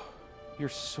 oh, you're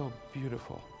so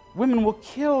beautiful. Women will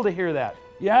kill to hear that,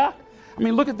 yeah? I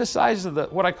mean, look at the size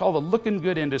of what I call the looking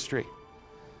good industry.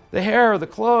 The hair, the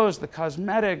clothes, the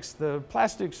cosmetics, the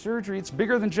plastic surgery, it's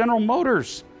bigger than General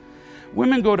Motors.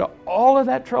 Women go to all of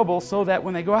that trouble so that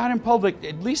when they go out in public,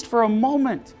 at least for a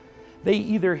moment, they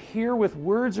either hear with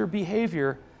words or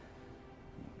behavior,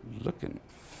 looking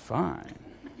fine.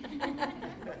 I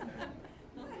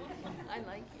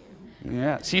like you.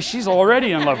 Yeah, see, she's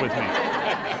already in love with me.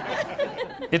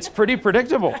 It's pretty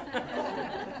predictable.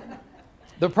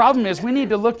 The problem is we need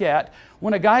to look at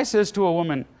when a guy says to a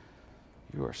woman,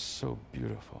 you are so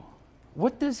beautiful.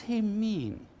 What does he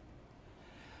mean?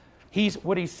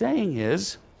 What he's saying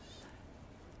is,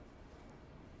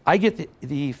 I get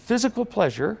the physical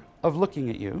pleasure of looking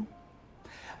at you.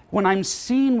 When I'm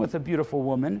seen with a beautiful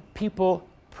woman, people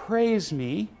praise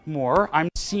me more. I'm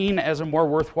seen as a more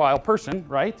worthwhile person,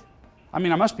 right? I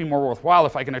mean, I must be more worthwhile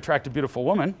if I can attract a beautiful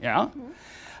woman, yeah?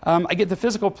 Mm-hmm. I get the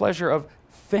physical pleasure of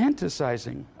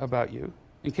fantasizing about you.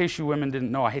 In case you women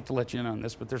didn't know, I hate to let you in on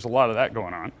this, but there's a lot of that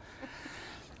going on.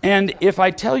 And if I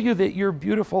tell you that you're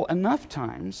beautiful enough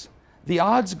times, the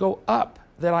odds go up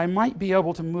that I might be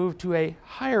able to move to a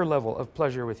higher level of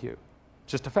pleasure with you.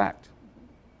 Just a fact.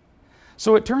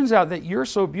 So it turns out that you're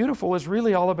so beautiful is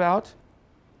really all about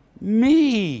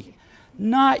me,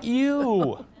 not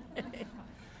you.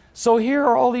 So here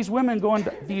are all these women going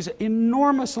to these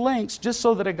enormous lengths just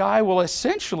so that a guy will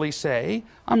essentially say,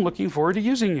 I'm looking forward to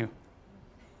using you.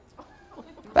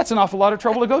 That's an awful lot of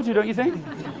trouble to go to, don't you think?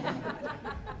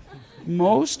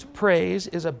 Most praise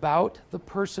is about the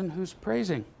person who's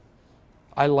praising.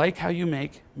 I like how you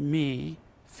make me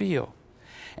feel.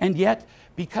 And yet,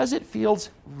 because it feels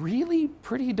really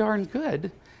pretty darn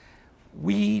good,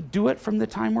 we do it from the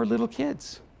time we're little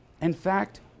kids. In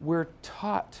fact, we're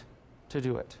taught to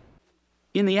do it.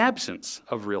 In the absence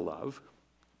of real love,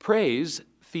 praise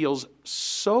feels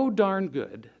so darn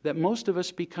good that most of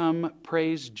us become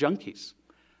praise junkies.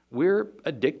 We're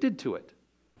addicted to it.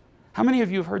 How many of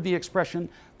you have heard the expression,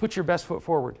 put your best foot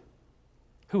forward?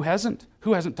 Who hasn't?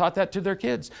 Who hasn't taught that to their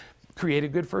kids? Create a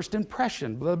good first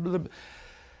impression, blah, blah, blah.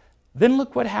 Then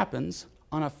look what happens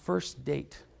on a first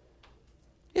date.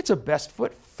 It's a best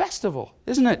foot festival,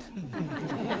 isn't it?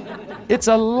 It's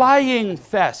a lying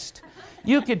fest.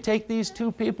 You could take these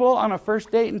two people on a first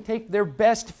date and take their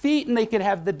best feet and they could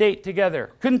have the date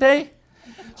together, couldn't they?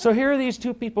 So here are these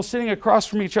two people sitting across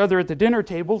from each other at the dinner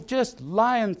table, just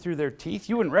lying through their teeth.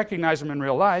 You wouldn't recognize them in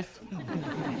real life.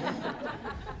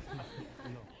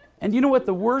 And you know what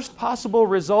the worst possible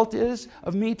result is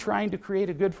of me trying to create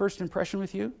a good first impression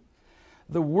with you?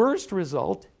 The worst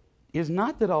result is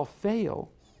not that I'll fail.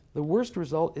 The worst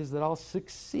result is that I'll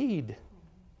succeed.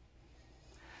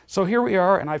 So here we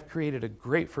are, and I've created a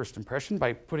great first impression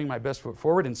by putting my best foot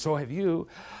forward, and so have you.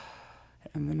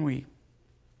 And then we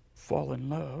fall in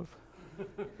love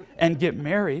and get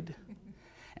married.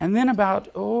 And then about,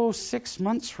 6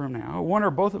 months from now, one or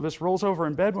both of us rolls over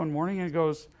in bed one morning and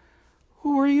goes,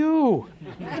 "Who are you?"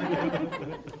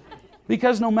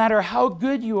 Because no matter how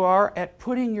good you are at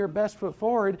putting your best foot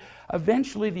forward,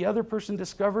 eventually the other person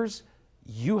discovers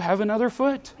you have another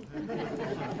foot.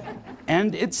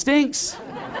 And it stinks.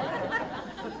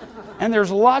 And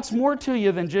there's lots more to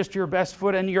you than just your best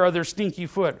foot and your other stinky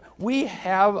foot.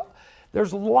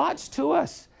 There's lots to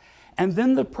us. And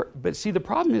then but see, the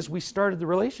problem is we started the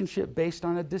relationship based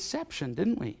on a deception,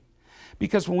 didn't we?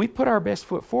 Because when we put our best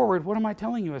foot forward, what am I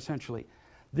telling you essentially?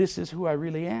 This is who I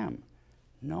really am.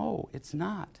 No, it's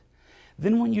not.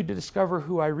 Then when you discover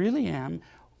who I really am,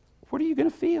 what are you going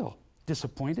to feel?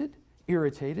 Disappointed,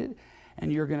 irritated,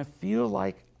 and you're going to feel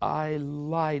like I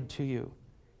lied to you.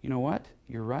 You know what?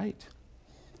 You're right.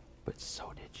 But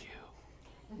so did you.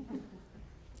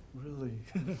 Really?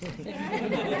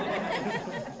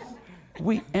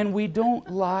 We don't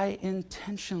lie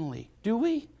intentionally, do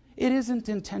we? It isn't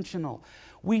intentional.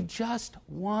 We just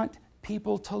want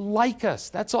people to like us.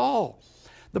 That's all.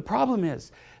 The problem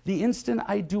is, the instant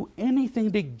I do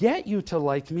anything to get you to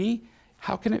like me,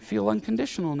 how can it feel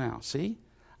unconditional now? See?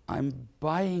 I'm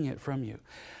buying it from you.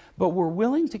 But we're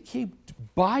willing to keep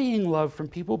buying love from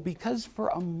people because for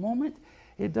a moment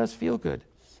it does feel good.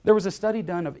 There was a study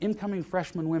done of incoming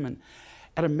freshman women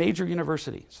at a major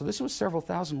university. So this was several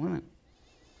thousand women.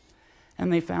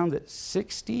 And they found that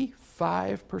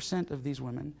 65% of these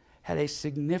women had a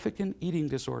significant eating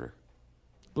disorder.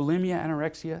 Bulimia,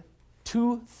 anorexia,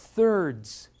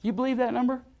 2/3. You believe that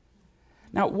number?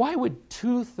 Now, why would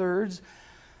 2/3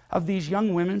 of these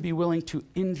young women be willing to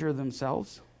injure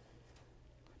themselves?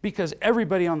 Because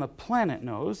everybody on the planet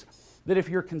knows that if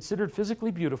you're considered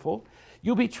physically beautiful,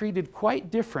 you'll be treated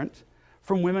quite different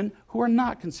from women who are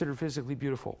not considered physically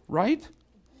beautiful, right?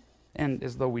 And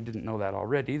as though we didn't know that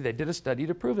already, they did a study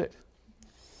to prove it.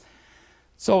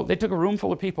 So they took a room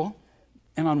full of people,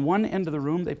 and on one end of the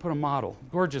room they put a model,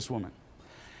 gorgeous woman.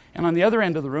 And on the other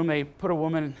end of the room they put a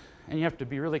woman, and you have to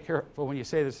be really careful when you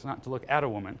say this not to look at a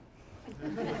woman,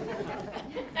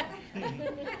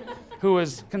 who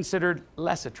was considered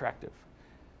less attractive.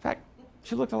 In fact,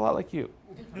 she looked a lot like you.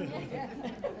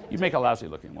 You'd make a lousy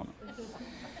looking woman.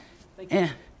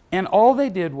 And all they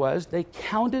did was they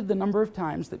counted the number of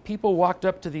times that people walked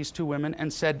up to these two women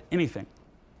and said anything.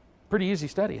 Pretty easy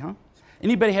study, huh?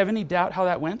 Anybody have any doubt how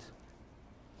that went?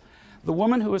 The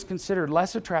woman who was considered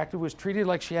less attractive was treated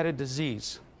like she had a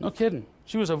disease. No kidding.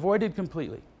 She was avoided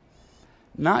completely.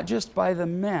 Not just by the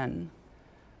men,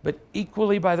 but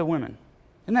equally by the women.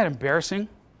 Isn't that embarrassing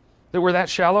that we're that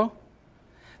shallow?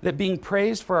 That being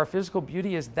praised for our physical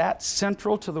beauty is that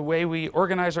central to the way we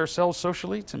organize ourselves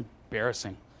socially? It's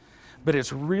embarrassing. But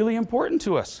it's really important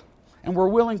to us. And we're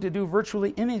willing to do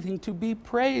virtually anything to be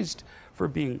praised for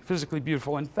being physically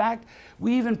beautiful. In fact,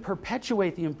 we even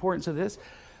perpetuate the importance of this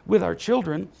with our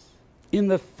children in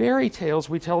the fairy tales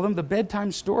we tell them, the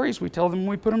bedtime stories we tell them when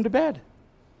we put them to bed.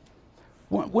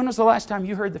 When was the last time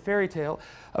you heard the fairy tale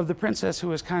of the princess who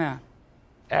was kind of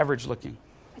average looking?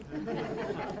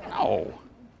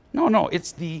 No,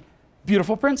 it's the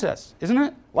beautiful princess, isn't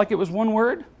it? Like it was one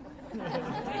word?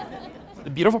 The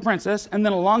beautiful princess, and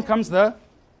then along comes the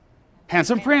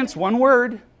handsome prince, one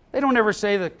word. They don't ever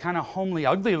say the kind of homely,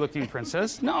 ugly looking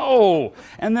princess. No.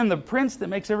 And then the prince that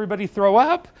makes everybody throw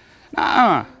up.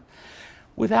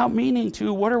 Without meaning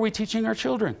to, what are we teaching our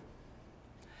children?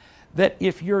 That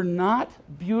if you're not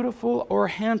beautiful or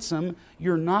handsome,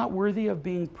 you're not worthy of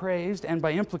being praised, and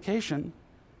by implication,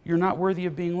 you're not worthy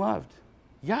of being loved.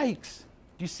 Yikes.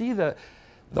 Do you see the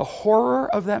horror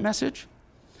of that message?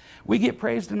 We get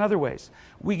praised in other ways.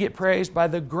 We get praised by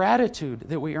the gratitude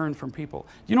that we earn from people.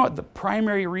 You know what the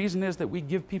primary reason is that we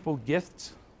give people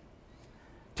gifts?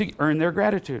 To earn their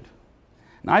gratitude.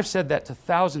 Now, I've said that to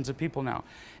thousands of people now,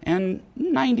 and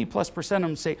 90+% of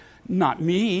them say, not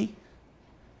me.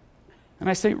 And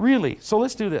I say, really? So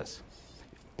let's do this.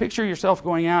 Picture yourself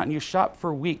going out and you shop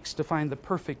for weeks to find the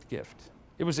perfect gift.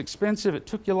 It was expensive, it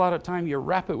took you a lot of time, you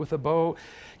wrap it with a bow,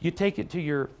 you take it to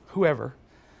your whoever,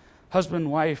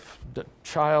 husband, wife,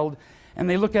 child, and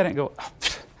they look at it and go,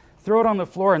 throw it on the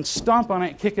floor and stomp on it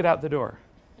and kick it out the door.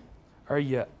 Are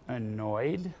you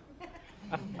annoyed?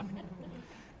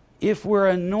 If we're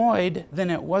annoyed, then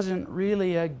it wasn't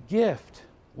really a gift,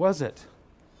 was it?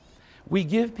 We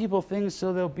give people things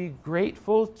so they'll be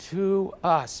grateful to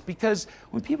us. Because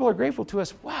when people are grateful to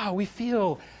us, wow, we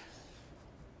feel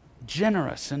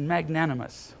generous and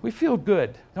magnanimous. We feel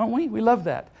good, don't we? We love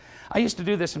that. I used to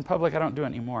do this in public. I don't do it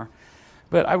anymore.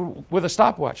 But with a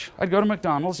stopwatch, I'd go to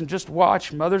McDonald's and just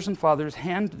watch mothers and fathers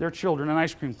hand their children an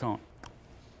ice cream cone.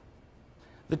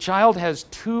 The child has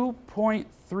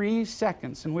 2.3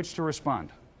 seconds in which to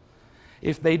respond.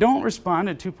 If they don't respond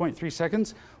in 2.3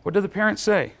 seconds, what do the parents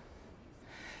say?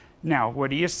 Now, what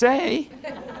do you say?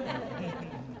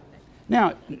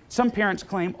 Now, some parents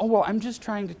claim, oh, well, I'm just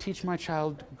trying to teach my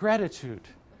child gratitude.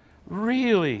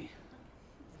 Really?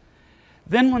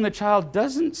 Then when the child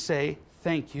doesn't say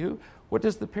thank you, what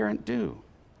does the parent do?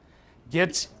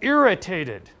 Gets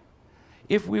irritated.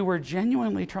 If we were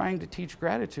genuinely trying to teach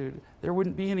gratitude, there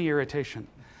wouldn't be any irritation.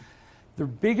 The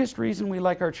biggest reason we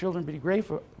like our children to be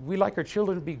grateful, we like our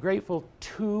children to be grateful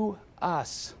to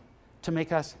us, to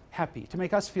make us happy, to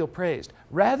make us feel praised,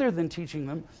 rather than teaching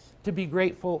them to be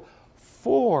grateful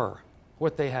for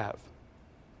what they have.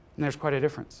 And there's quite a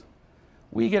difference.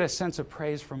 We get a sense of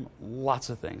praise from lots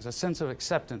of things, a sense of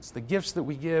acceptance, the gifts that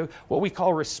we give, what we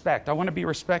call respect. I want to be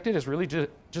respected is really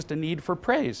just a need for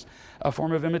praise, a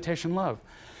form of imitation love.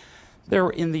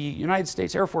 There in the United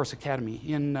States Air Force Academy,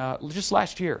 just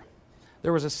last year,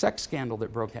 there was a sex scandal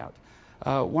that broke out.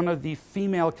 One of the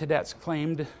female cadets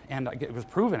claimed, and it was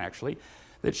proven actually,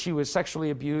 that she was sexually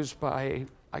abused by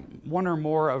one or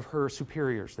more of her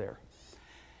superiors there.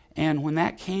 And when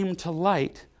that came to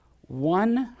light,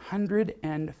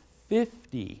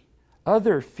 150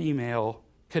 other female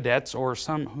cadets, or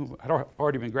some who had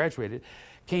already been graduated,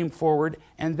 came forward,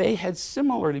 and they had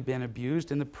similarly been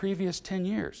abused in the previous 10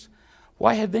 years.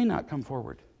 Why had they not come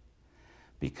forward?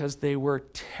 Because they were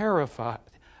terrified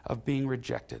of being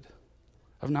rejected,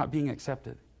 of not being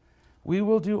accepted. We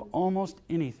will do almost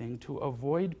anything to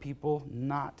avoid people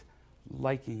not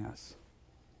liking us.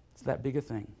 It's that big a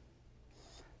thing.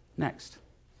 Next,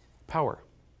 power.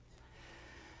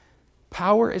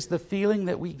 Power is the feeling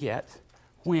that we get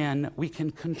when we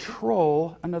can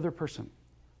control another person.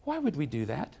 Why would we do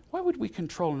that? Why would we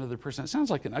control another person? It sounds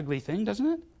like an ugly thing, doesn't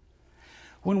it?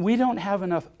 When we don't have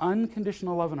enough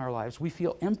unconditional love in our lives, we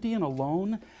feel empty and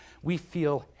alone. We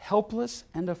feel helpless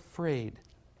and afraid.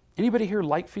 Anybody here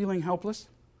like feeling helpless?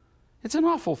 It's an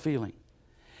awful feeling.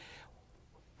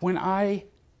 When I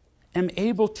am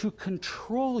able to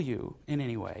control you in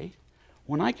any way,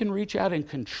 when I can reach out and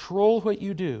control what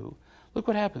you do, look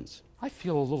what happens. I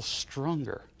feel a little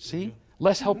stronger. See?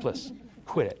 Less helpless.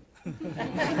 Quit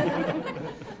it.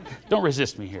 Don't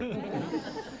resist me here.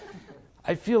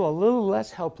 I feel a little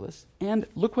less helpless, and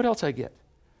look what else I get.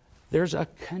 There's a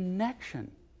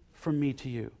connection from me to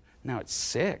you. Now, it's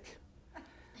sick.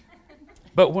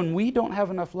 But when we don't have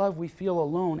enough love, we feel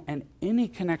alone, and any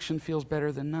connection feels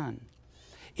better than none.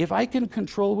 If I can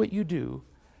control what you do,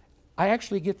 I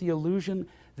actually get the illusion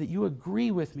that you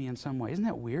agree with me in some way. Isn't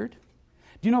that weird?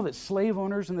 Do you know that slave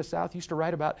owners in the South used to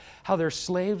write about how their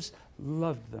slaves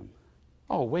loved them?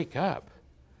 Oh, wake up.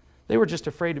 They were just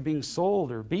afraid of being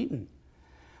sold or beaten.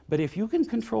 But if you can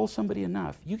control somebody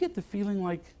enough, you get the feeling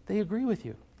like they agree with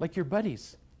you, like your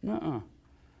buddies. Nuh-uh.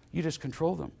 You just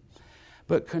control them.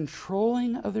 But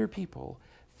controlling other people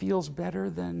feels better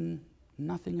than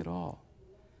nothing at all.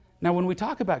 Now, when we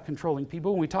talk about controlling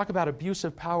people, when we talk about abuse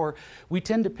of power, we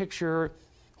tend to picture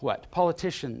what?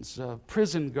 Politicians,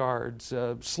 prison guards,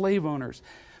 slave owners.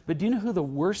 But do you know who the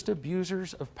worst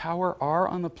abusers of power are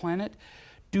on the planet?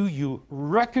 Do you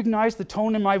recognize the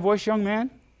tone in my voice, young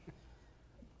man?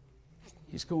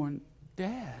 He's going,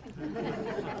 Dad.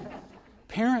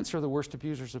 Parents are the worst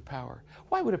abusers of power.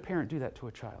 Why would a parent do that to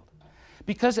a child?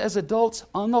 Because as adults,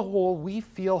 on the whole, we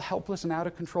feel helpless and out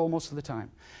of control most of the time.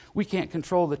 We can't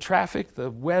control the traffic, the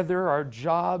weather, our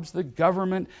jobs, the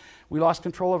government. We lost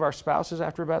control of our spouses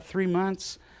after about 3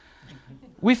 months.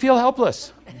 We feel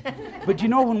helpless. But you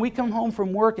know, when we come home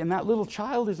from work and that little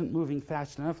child isn't moving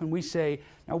fast enough and we say,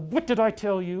 now what did I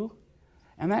tell you?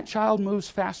 And that child moves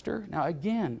faster. Now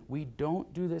again, we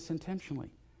don't do this intentionally.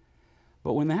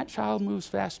 But when that child moves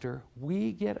faster,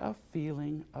 we get a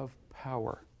feeling of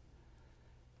power.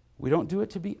 We don't do it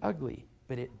to be ugly,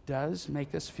 but it does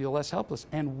make us feel less helpless.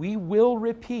 And we will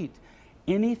repeat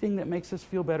anything that makes us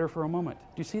feel better for a moment.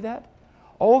 Do you see that?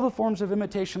 All the forms of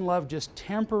imitation love just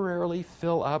temporarily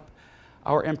fill up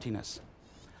our emptiness.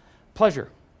 Pleasure.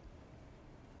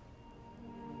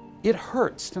 It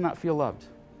hurts to not feel loved.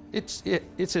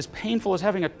 It's as painful as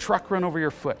having a truck run over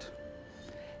your foot.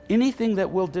 Anything that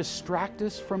will distract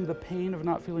us from the pain of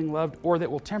not feeling loved or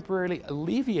that will temporarily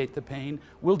alleviate the pain,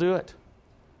 we'll do it.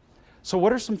 So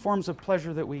what are some forms of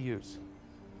pleasure that we use?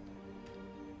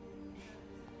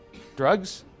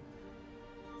 Drugs,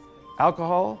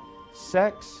 alcohol,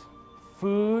 sex,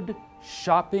 food,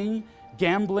 shopping,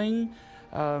 gambling,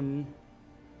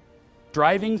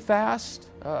 driving fast,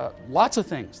 lots of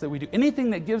things that we do.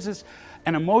 Anything that gives us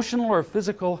an emotional or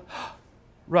physical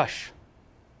rush.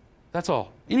 That's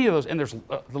all. Any of those, and there's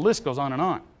the list goes on and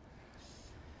on.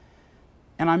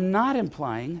 And I'm not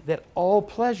implying that all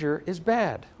pleasure is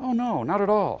bad. Oh no, not at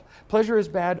all. Pleasure is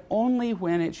bad only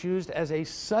when it's used as a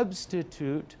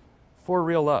substitute for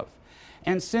real love.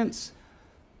 And since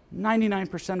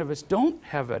 99% of us don't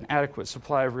have an adequate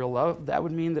supply of real love, that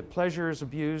would mean that pleasure is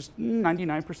abused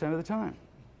 99% of the time.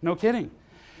 No kidding.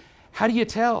 How do you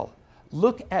tell?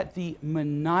 Look at the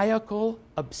maniacal,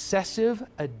 obsessive,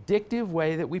 addictive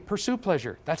way that we pursue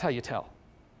pleasure. That's how you tell.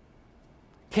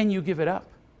 Can you give it up?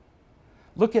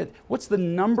 Look at what's the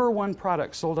number one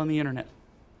product sold on the internet?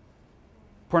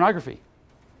 Pornography.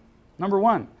 Number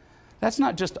one. That's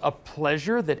not just a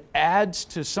pleasure that adds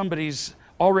to somebody's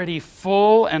already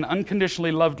full and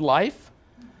unconditionally loved life.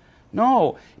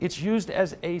 No, it's used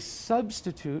as a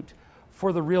substitute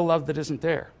for the real love that isn't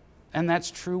there. And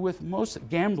that's true with most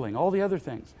gambling, all the other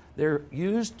things. They're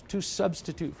used to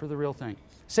substitute for the real thing.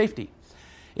 Safety.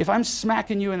 If I'm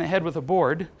smacking you in the head with a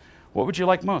board, what would you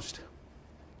like most?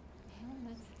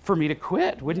 For me to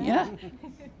quit, wouldn't you?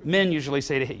 Men usually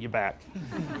say to hit you back.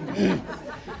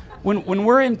 When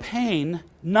we're in pain,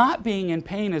 not being in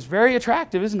pain is very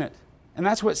attractive, isn't it? And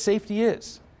that's what safety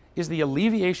is the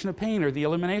alleviation of pain or the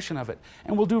elimination of it.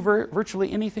 And we'll do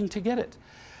virtually anything to get it.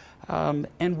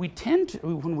 And we tend to,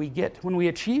 when we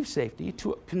achieve safety,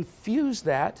 to confuse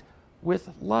that with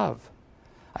love.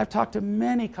 I've talked to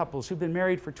many couples who've been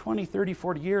married for 20, 30,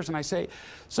 40 years, and I say,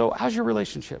 so how's your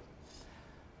relationship?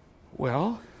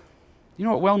 Well, you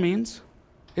know what well means?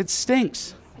 It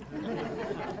stinks.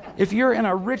 If you're in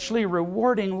a richly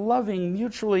rewarding, loving,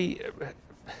 mutually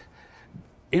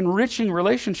enriching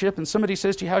relationship and somebody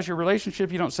says to you, how's your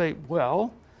relationship? You don't say,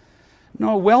 well.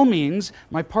 No, well means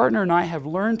my partner and I have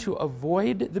learned to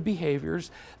avoid the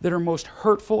behaviors that are most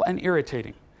hurtful and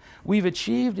irritating. We've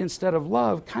achieved, instead of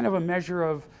love, kind of a measure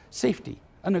of safety,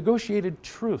 a negotiated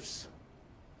truce.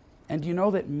 And you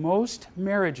know that most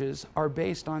marriages are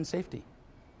based on safety,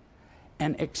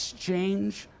 an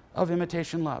exchange of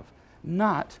imitation love,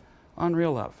 not on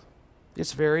real love.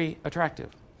 It's very attractive.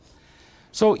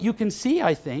 So you can see,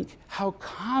 I think, how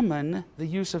common the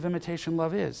use of imitation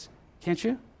love is, can't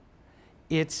you?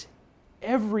 It's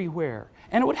everywhere.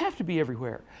 And it would have to be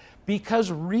everywhere.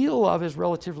 Because real love is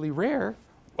relatively rare,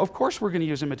 of course we're going to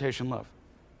use imitation love.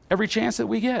 Every chance that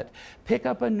we get. Pick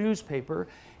up a newspaper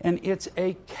and it's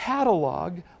a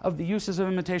catalog of the uses of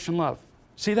imitation love.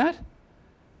 See that?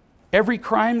 Every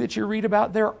crime that you read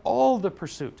about, they're all the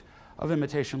pursuit of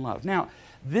imitation love. Now,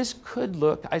 this could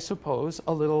look, I suppose,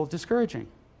 a little discouraging,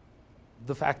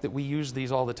 the fact that we use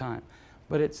these all the time.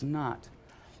 But it's not.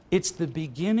 It's the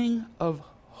beginning of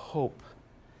hope.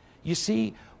 You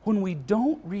see, when we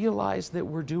don't realize that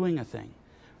we're doing a thing,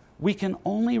 we can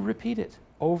only repeat it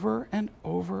over and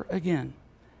over again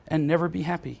and never be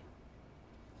happy.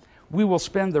 We will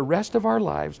spend the rest of our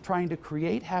lives trying to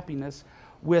create happiness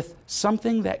with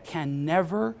something that can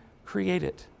never create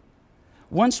it.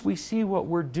 Once we see what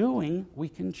we're doing, we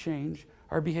can change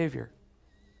our behavior.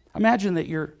 Imagine that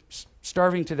you're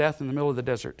starving to death in the middle of the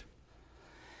desert.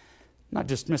 Not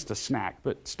just missed a snack,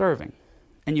 but starving.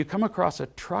 And you come across a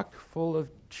truck full of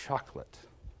chocolate.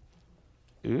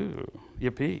 Ooh,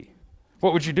 yippee.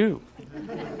 What would you do?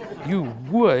 You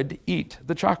would eat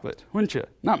the chocolate, wouldn't you?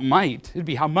 Not might. It'd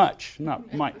be how much,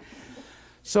 not might.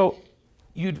 So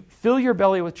you'd fill your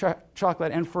belly with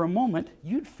chocolate, and for a moment,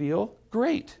 you'd feel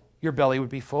great. Your belly would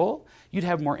be full. You'd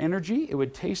have more energy. It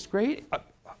would taste great.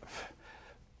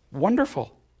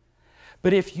 Wonderful.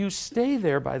 But if you stay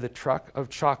there by the truck of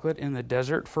chocolate in the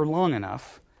desert for long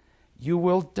enough, you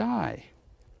will die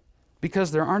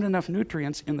because there aren't enough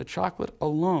nutrients in the chocolate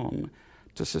alone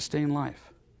to sustain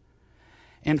life.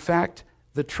 In fact,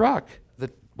 the chocolate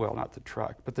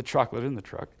in the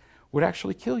truck would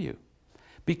actually kill you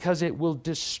because it will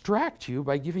distract you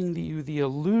by giving you the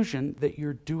illusion that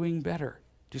you're doing better.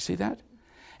 Do you see that?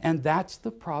 And that's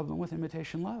the problem with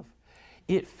imitation love.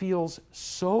 It feels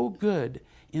so good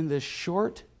in the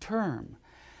short term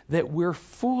that we're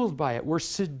fooled by it, we're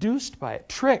seduced by it,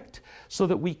 tricked, so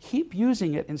that we keep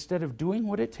using it instead of doing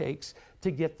what it takes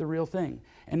to get the real thing.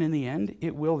 And in the end,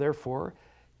 it will therefore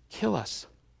kill us.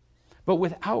 But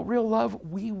without real love,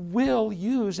 we will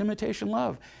use imitation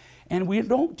love. And we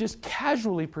don't just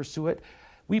casually pursue it,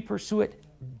 we pursue it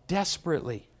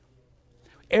desperately.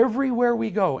 Everywhere we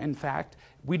go, in fact,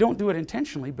 we don't do it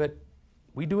intentionally, but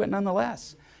we do it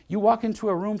nonetheless. You walk into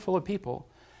a room full of people,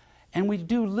 and we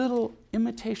do little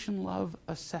imitation love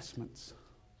assessments.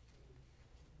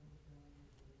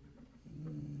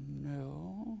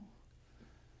 No.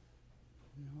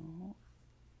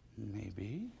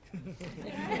 Maybe.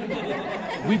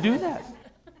 We do that.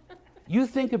 You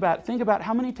think about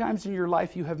how many times in your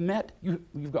life you have met,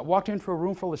 you've walked into a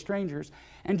room full of strangers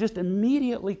and just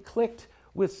immediately clicked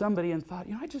with somebody and thought,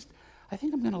 I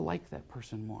think I'm going to like that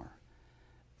person more.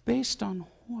 Based on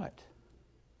what?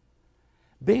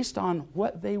 Based on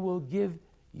what they will give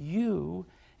you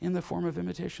in the form of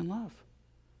imitation love.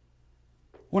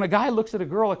 When a guy looks at a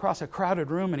girl across a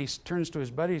crowded room and he turns to his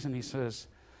buddies and he says,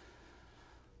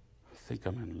 I think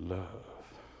I'm in love.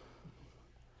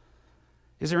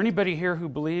 Is there anybody here who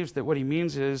believes that what he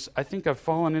means is, I think I've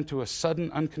fallen into a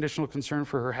sudden unconditional concern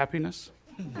for her happiness?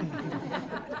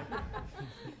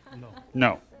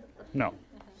 No.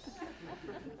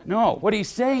 No, what he's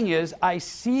saying is, I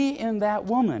see in that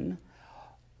woman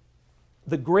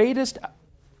the greatest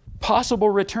possible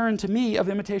return to me of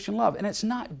imitation love. And it's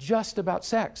not just about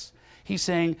sex. He's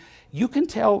saying, you can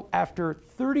tell after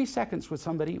 30 seconds with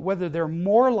somebody whether they're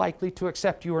more likely to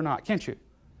accept you or not, can't you?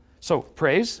 So,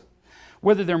 praise.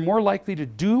 Whether they're more likely to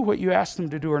do what you ask them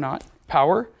to do or not,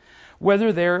 power.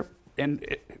 Whether they're,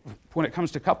 when it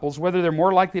comes to couples, whether they're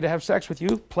more likely to have sex with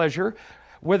you, pleasure.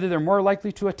 Whether they're more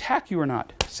likely to attack you or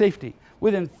not, safety.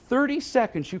 Within 30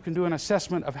 seconds, you can do an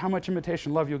assessment of how much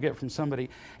imitation love you'll get from somebody,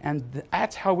 and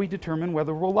that's how we determine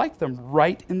whether we'll like them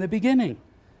right in the beginning.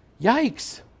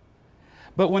 Yikes.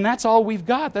 But when that's all we've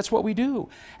got, that's what we do.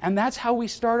 And that's how we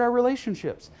start our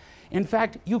relationships. In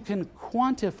fact, you can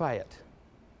quantify it.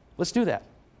 Let's do that.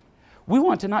 We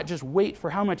want to not just wait for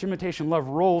how much imitation love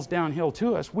rolls downhill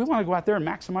to us. We want to go out there and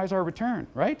maximize our return,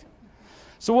 right?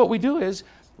 So what we do is,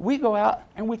 we go out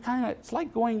and we it's like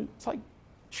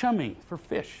chumming for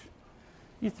fish.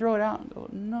 You throw it out and go,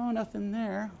 no, nothing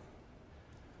there.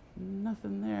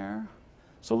 Nothing there.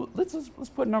 So let's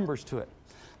put numbers to it.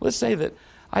 Let's say that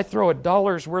I throw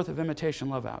 $1's worth of imitation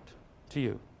love out to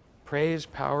you. Praise,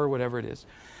 power, whatever it is.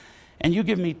 And you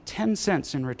give me 10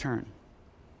 cents in return,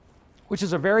 which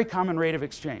is a very common rate of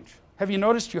exchange. Have you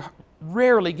noticed you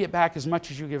rarely get back as much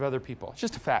as you give other people? It's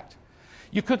just a fact.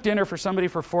 You cook dinner for somebody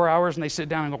for 4 hours and they sit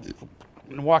down and go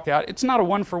and walk out. It's not a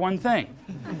one-for-one thing.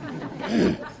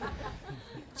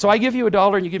 So I give you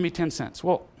 $1 and you give me 10 cents.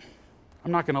 Well,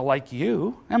 I'm not going to like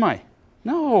you, am I?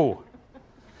 No.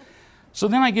 So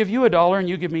then I give you $1 and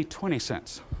you give me 20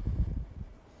 cents.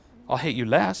 I'll hate you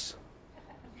less.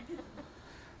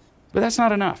 But that's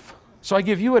not enough. So I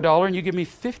give you $1 and you give me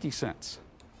 50 cents.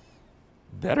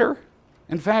 Better?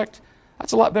 In fact,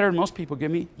 that's a lot better than most people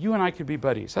give me. You and I could be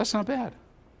buddies. That's not bad.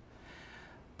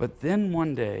 But then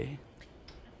one day,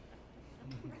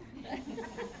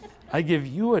 I give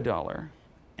you $1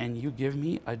 and you give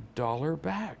me $1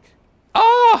 back.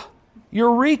 Ah!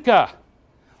 Eureka!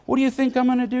 What do you think I'm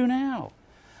going to do now?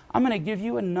 I'm going to give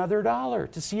you another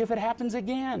 $1 to see if it happens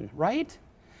again, right?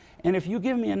 And if you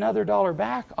give me another $1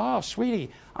 back, oh, sweetie,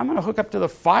 I'm going to hook up to the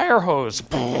fire hose.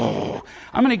 I'm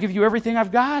going to give you everything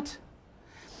I've got.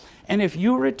 And if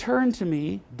you return to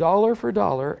me, dollar for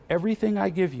dollar, everything I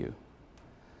give you,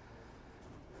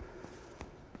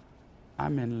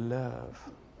 I'm in love.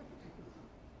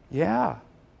 Yeah.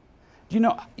 Do you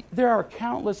know, there are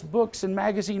countless books and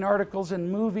magazine articles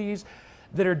and movies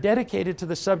that are dedicated to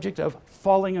the subject of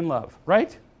falling in love,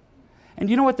 right? And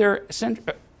you know what their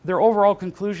overall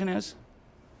conclusion is?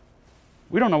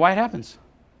 We don't know why it happens.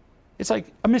 It's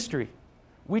like a mystery.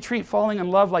 We treat falling in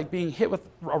love like being hit with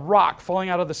a rock falling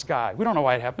out of the sky. We don't know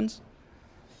why it happens.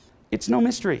 It's no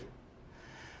mystery.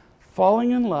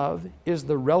 Falling in love is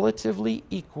the relatively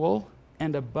equal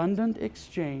and abundant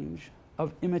exchange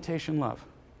of imitation love.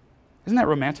 Isn't that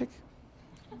romantic?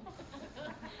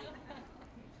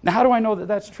 Now, how do I know that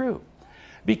that's true?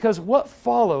 Because what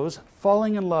follows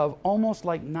falling in love almost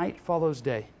like night follows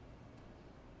day?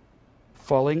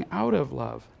 Falling out of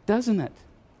love, doesn't it?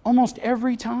 Almost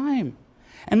every time.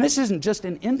 And this isn't just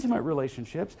in intimate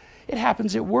relationships. It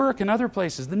happens at work and other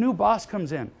places. The new boss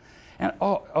comes in. And,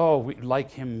 we like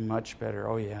him much better.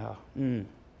 Oh, yeah.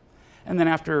 And then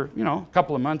after, a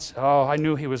couple of months, I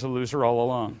knew he was a loser all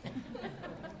along.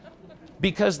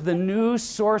 Because the new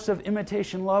source of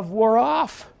imitation love wore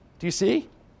off. Do you see?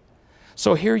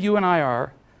 So here you and I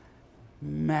are,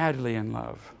 madly in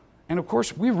love. And of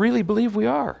course, we really believe we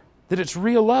are. That it's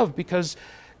real love because,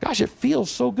 gosh, it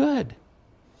feels so good.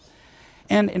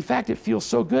 And in fact, it feels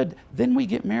so good. Then we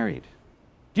get married.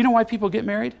 Do you know why people get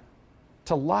married?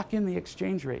 To lock in the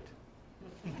exchange rate.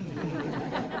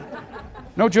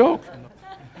 No joke.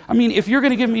 I mean, if you're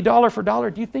going to give me dollar for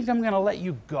dollar, do you think I'm going to let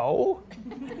you go?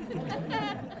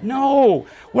 No.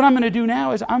 What I'm going to do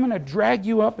now is I'm going to drag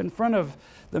you up in front of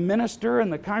the minister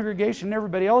and the congregation and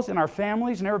everybody else and our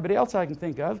families and everybody else I can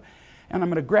think of, and I'm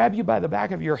going to grab you by the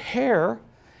back of your hair,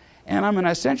 and I'm going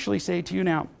to essentially say to you,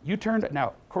 now,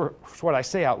 of course, what I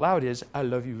say out loud is, I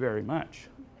love you very much.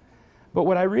 But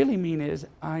what I really mean is,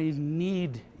 I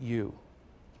need you.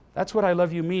 That's what I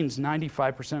love you means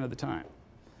 95% of the time.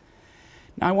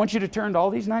 Now, I want you to turn to all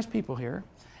these nice people here,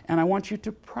 and I want you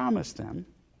to promise them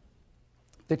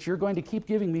that you're going to keep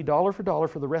giving me dollar for dollar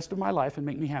for the rest of my life and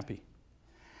make me happy.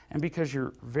 And because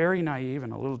you're very naive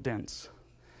and a little dense,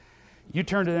 you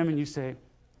turn to them and you say,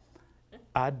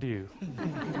 I do.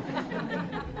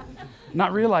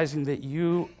 Not realizing that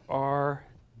you are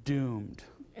doomed.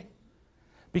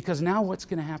 Because now what's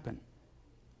going to happen?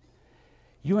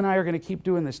 You and I are going to keep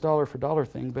doing this dollar for dollar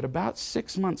thing, but about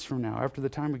 6 months from now, after the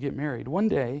time we get married, one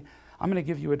day, I'm going to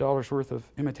give you $1 worth of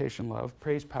imitation love,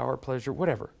 praise, power, pleasure,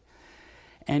 whatever.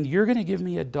 And you're going to give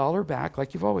me $1 back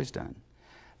like you've always done.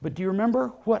 But do you remember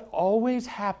what always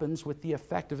happens with the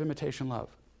effect of imitation love?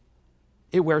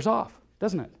 It wears off,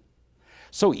 doesn't it?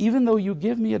 So even though you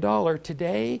give me $1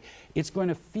 today, it's going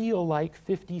to feel like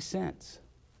 50 cents.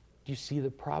 Do you see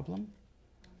the problem?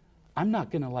 I'm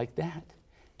not going to like that.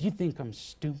 Do you think I'm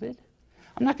stupid?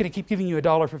 I'm not going to keep giving you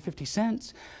 $1 for 50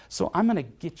 cents, so I'm going to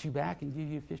get you back and give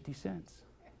you 50 cents.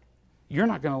 You're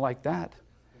not going to like that.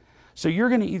 So you're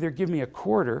going to either give me a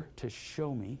quarter to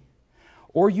show me,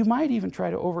 or you might even try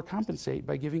to overcompensate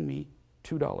by giving me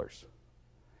 $2.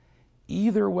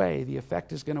 Either way, the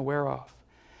effect is going to wear off.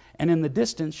 And in the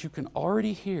distance, you can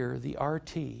already hear the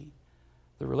RT,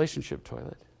 the relationship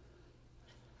toilet,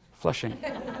 flushing.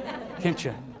 Can't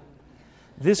you?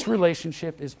 This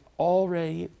relationship is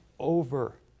already over.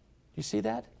 Do you see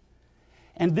that?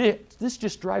 And this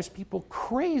just drives people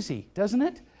crazy, doesn't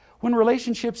it? When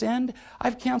relationships end,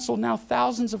 I've counseled now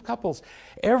thousands of couples.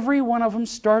 Every one of them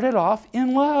started off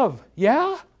in love,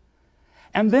 yeah?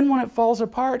 And then when it falls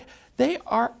apart, they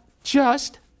are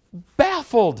just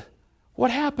baffled. What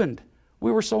happened?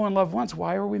 We were so in love once,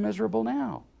 why are we miserable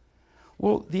now?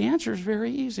 Well, the answer is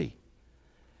very easy.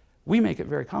 We make it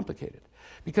very complicated.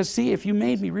 Because see, if you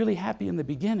made me really happy in the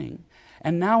beginning,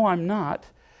 and now I'm not,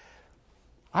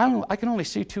 I can only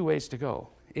see two ways to go.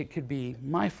 It could be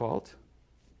my fault.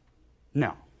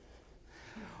 No.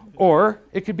 Or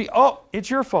it could be, oh, it's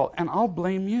your fault, and I'll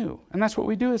blame you. And that's what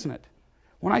we do, isn't it?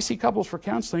 When I see couples for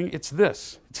counseling, it's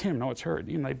this. It's him, no, it's her.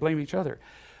 You know, they blame each other.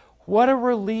 What a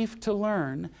relief to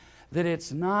learn that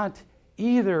it's not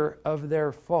either of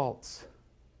their faults.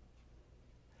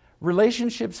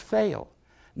 Relationships fail,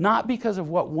 not because of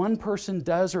what one person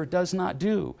does or does not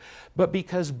do, but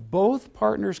because both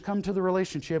partners come to the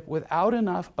relationship without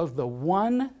enough of the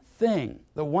one thing,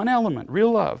 the one element,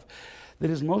 real love, that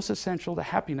is most essential to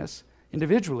happiness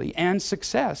individually and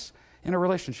success in a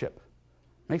relationship.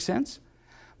 Make sense?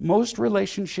 Most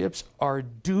relationships are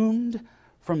doomed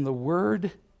from the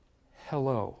word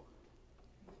hello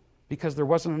because there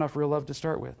wasn't enough real love to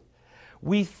start with.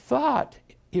 We thought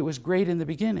it was great in the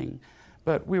beginning,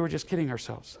 but we were just kidding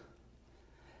ourselves.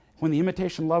 When the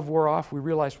imitation love wore off, we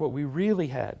realized what we really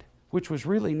had, which was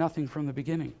really nothing from the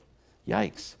beginning.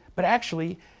 Yikes. But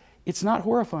actually, it's not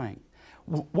horrifying.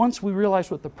 Once we realize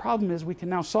what the problem is, we can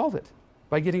now solve it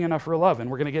by getting enough real love, and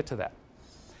we're going to get to that.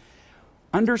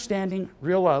 Understanding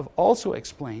real love also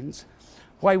explains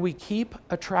why we keep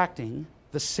attracting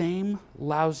the same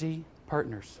lousy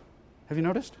partners. Have you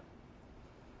noticed?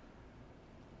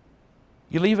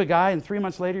 You leave a guy and 3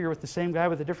 months later you're with the same guy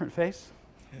with a different face?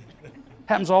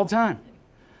 Happens all the time.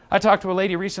 I talked to a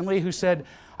lady recently who said,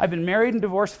 I've been married and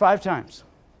divorced 5 times.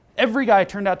 Every guy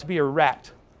turned out to be a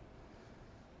rat.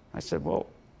 I said, well,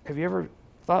 have you ever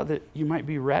thought that you might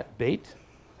be rat bait?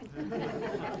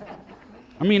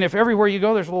 I mean, if everywhere you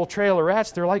go there's a little trail of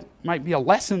rats, there might be a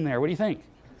lesson there. What do you think?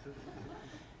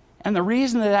 And the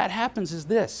reason that happens is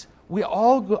this. We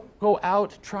all go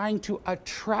out trying to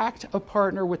attract a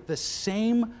partner with the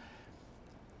same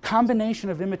combination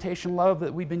of imitation love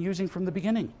that we've been using from the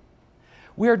beginning.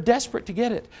 We are desperate to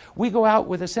get it. We go out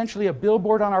with essentially a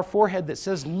billboard on our forehead that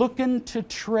says, looking to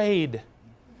trade.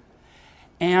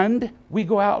 And we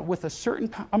go out with a certain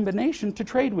combination to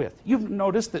trade with. You've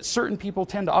noticed that certain people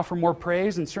tend to offer more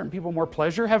praise and certain people more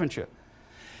pleasure, haven't you?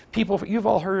 You've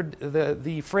all heard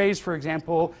the phrase, for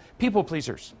example, people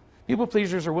pleasers. People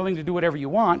pleasers are willing to do whatever you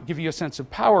want, give you a sense of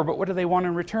power, but what do they want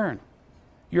in return?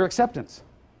 Your acceptance.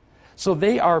 So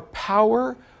they are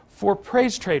power for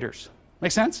praise traders.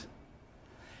 Make sense?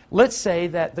 Let's say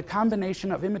that the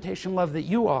combination of imitation love that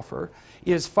you offer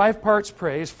is 5 parts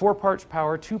praise, 4 parts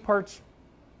power, 2 parts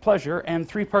pleasure, and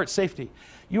 3 parts safety.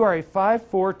 You are a 5,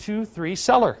 4, 2, 3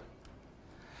 seller.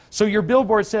 So your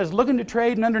billboard says, looking to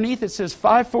trade, and underneath it says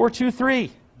 5, 4, 2,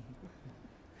 3.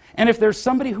 And if there's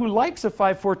somebody who likes a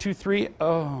 5, 4, 2, 3,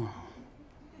 oh,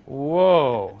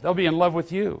 whoa, they'll be in love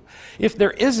with you. If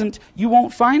there isn't, you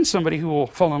won't find somebody who will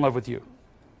fall in love with you.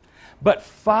 But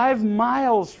 5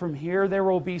 miles from here, there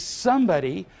will be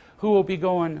somebody who will be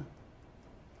going,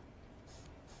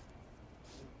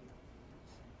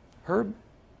 Herb,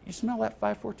 you smell that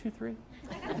 5, 4, 2, 3?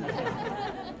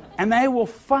 And they will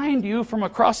find you from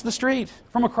across the street,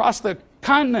 from across the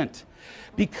continent,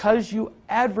 because you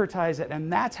advertise it.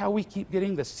 And that's how we keep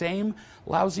getting the same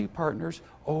lousy partners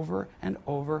over and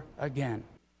over again.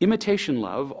 Imitation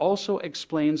love also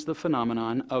explains the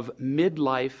phenomenon of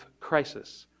midlife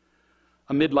crisis.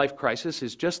 A midlife crisis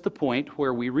is just the point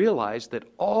where we realize that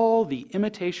all the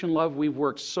imitation love we've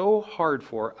worked so hard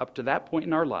for up to that point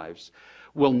in our lives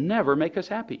will never make us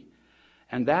happy.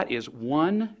 And that is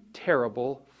one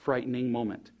terrible, frightening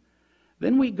moment.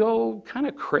 Then we go kind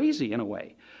of crazy in a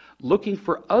way, looking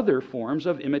for other forms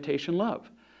of imitation love.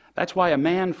 That's why a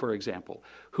man, for example,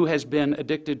 who has been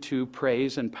addicted to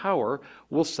praise and power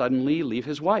will suddenly leave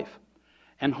his wife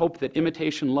and hope that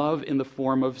imitation love in the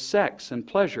form of sex and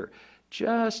pleasure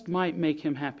just might make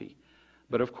him happy.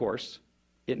 But of course,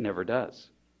 it never does.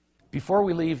 Before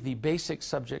we leave the basic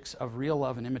subjects of real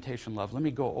love and imitation love, let me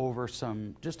go over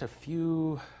just a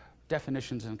few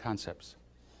definitions and concepts.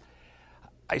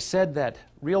 I said that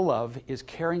real love is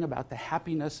caring about the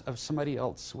happiness of somebody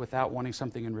else without wanting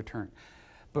something in return.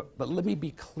 But let me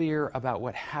be clear about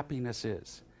what happiness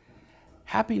is.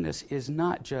 Happiness is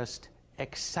not just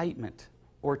excitement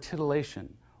or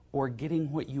titillation or getting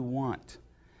what you want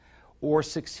or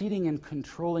succeeding in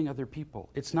controlling other people.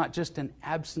 It's not just an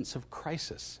absence of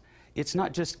crisis. It's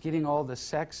not just getting all the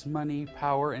sex, money,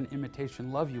 power, and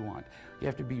imitation love you want. You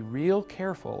have to be real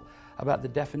careful about the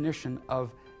definition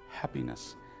of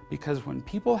happiness. Because when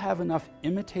people have enough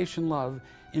imitation love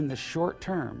in the short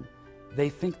term, they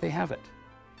think they have it.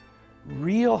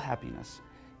 Real happiness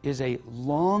is a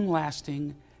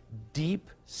long-lasting,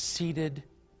 deep-seated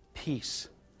peace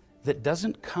that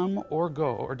doesn't come or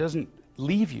go or doesn't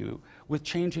leave you with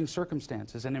changing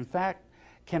circumstances, and in fact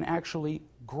can actually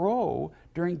grow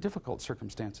during difficult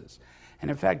circumstances.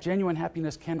 And in fact, genuine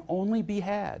happiness can only be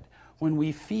had when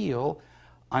we feel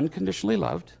unconditionally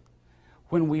loved,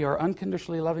 when we are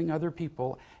unconditionally loving other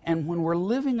people, and when we're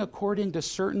living according to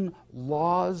certain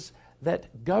laws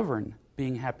that govern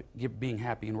being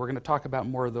happy. And we're going to talk about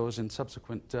more of those in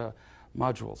subsequent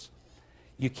modules.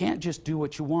 You can't just do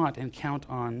what you want and count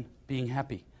on being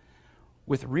happy.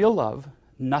 With real love,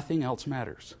 nothing else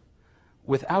matters.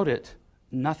 Without it,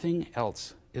 nothing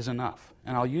else is enough.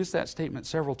 And I'll use that statement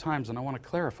several times, and I want to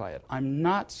clarify it. I'm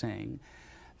not saying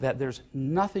that there's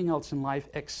nothing else in life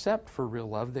except for real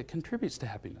love that contributes to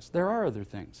happiness. There are other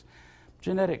things.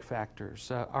 Genetic factors,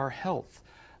 our health,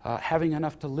 having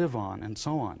enough to live on, and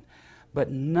so on. But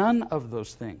none of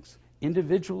those things,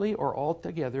 individually or all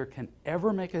together, can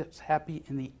ever make us happy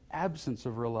in the absence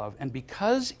of real love. And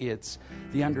because it's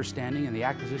the understanding and the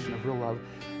acquisition of real love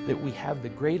that we have the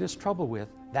greatest trouble with,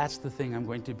 that's the thing I'm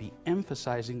going to be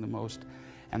emphasizing the most.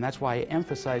 And that's why I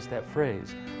emphasize that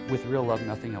phrase, with real love,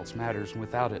 nothing else matters, and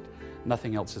without it,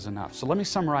 nothing else is enough. So let me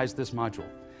summarize this module.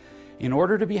 In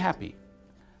order to be happy,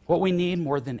 what we need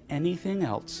more than anything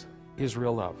else is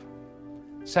real love.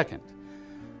 Second,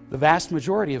 the vast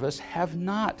majority of us have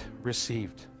not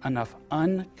received enough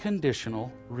unconditional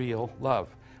real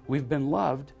love. We've been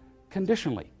loved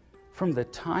conditionally from the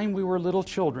time we were little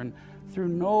children through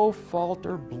no fault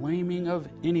or blaming of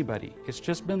anybody. It's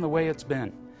just been the way it's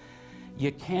been.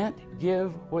 You can't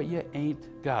give what you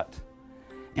ain't got.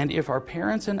 And if our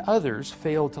parents and others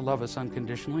fail to love us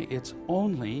unconditionally, it's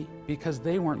only because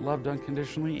they weren't loved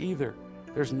unconditionally either.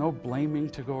 There's no blaming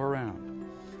to go around.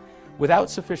 Without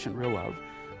sufficient real love,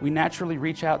 we naturally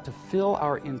reach out to fill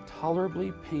our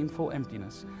intolerably painful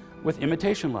emptiness with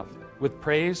imitation love, with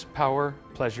praise, power,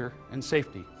 pleasure, and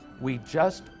safety. We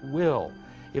just will.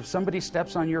 If somebody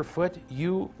steps on your foot,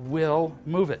 you will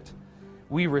move it.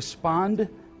 We respond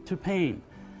to pain.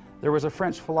 There was a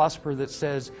French philosopher that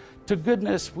says, to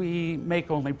goodness we make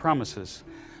only promises,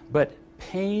 but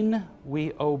pain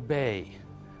we obey.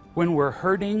 When we're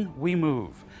hurting, we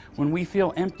move. When we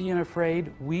feel empty and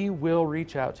afraid, we will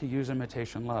reach out to use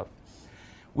imitation love.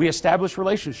 We establish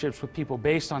relationships with people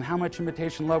based on how much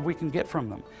imitation love we can get from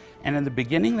them. And in the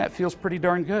beginning, that feels pretty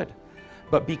darn good.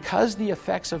 But because the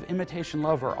effects of imitation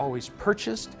love are always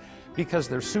purchased, because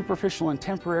they're superficial and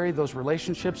temporary, those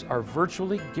relationships are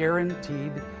virtually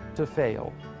guaranteed to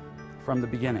fail from the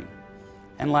beginning.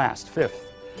 And last,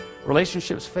 fifth,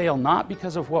 relationships fail not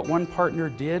because of what one partner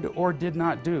did or did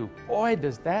not do. Boy,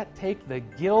 does that take the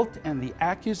guilt and the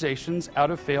accusations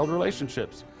out of failed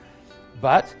relationships.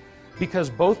 But because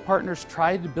both partners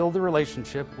tried to build a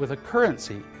relationship with a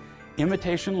currency,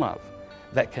 imitation love,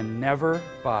 that can never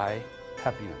buy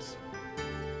happiness.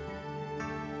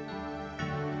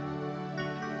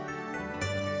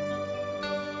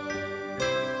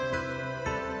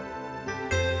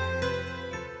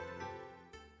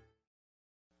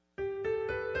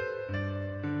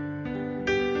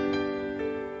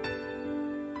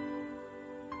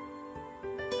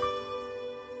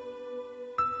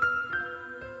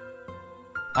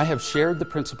 I have shared the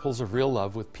principles of real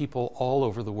love with people all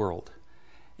over the world,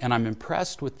 and I'm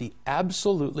impressed with the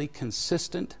absolutely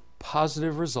consistent,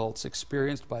 positive results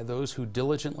experienced by those who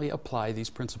diligently apply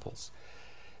these principles.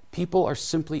 People are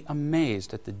simply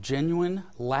amazed at the genuine,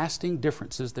 lasting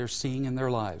differences they're seeing in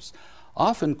their lives,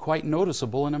 often quite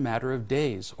noticeable in a matter of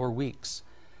days or weeks.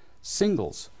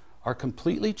 Singles are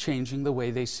completely changing the way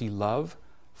they see love,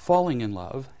 falling in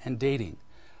love, and dating.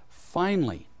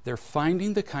 Finally, they're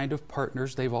finding the kind of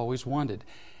partners they've always wanted,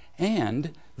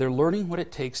 and they're learning what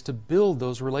it takes to build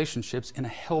those relationships in a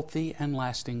healthy and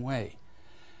lasting way.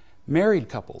 Married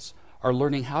couples are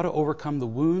learning how to overcome the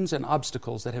wounds and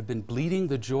obstacles that have been bleeding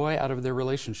the joy out of their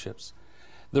relationships.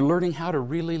 They're learning how to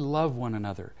really love one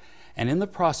another, and in the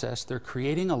process, they're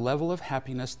creating a level of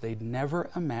happiness they'd never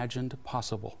imagined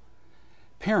possible.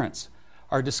 Parents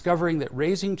are discovering that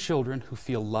raising children who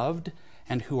feel loved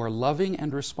and who are loving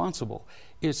and responsible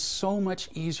is so much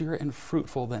easier and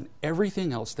fruitful than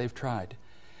everything else they've tried.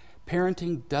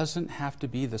 Parenting doesn't have to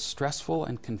be the stressful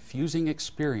and confusing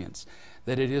experience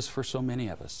that it is for so many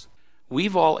of us.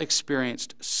 We've all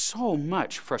experienced so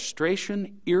much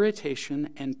frustration,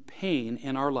 irritation, and pain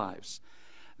in our lives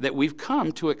that we've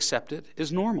come to accept it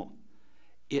as normal.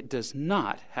 It does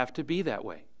not have to be that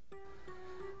way.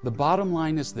 The bottom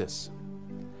line is this: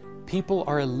 people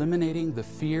are eliminating the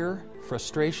fear,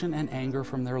 frustration, and anger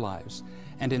from their lives,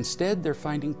 and instead they're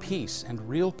finding peace and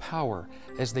real power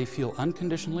as they feel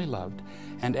unconditionally loved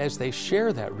and as they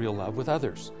share that real love with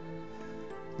others.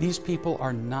 These people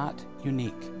are not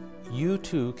unique. You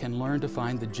too can learn to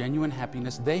find the genuine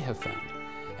happiness they have found,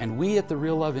 and we at the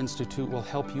Real Love Institute will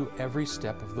help you every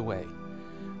step of the way.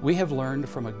 We have learned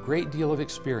from a great deal of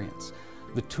experience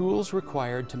the tools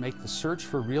required to make the search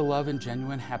for real love and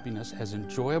genuine happiness as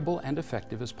enjoyable and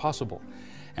effective as possible,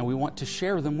 and we want to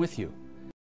share them with you.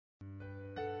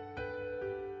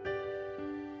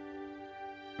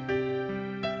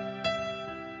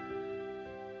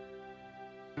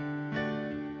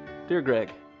 Dear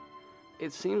Greg,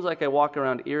 it seems like I walk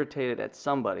around irritated at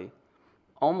somebody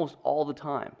almost all the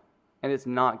time, and it's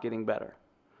not getting better.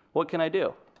 What can I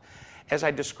do? As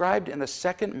I described in the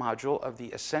second module of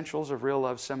the Essentials of Real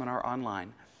Love seminar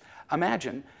online,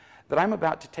 imagine that I'm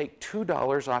about to take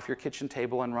 $2 off your kitchen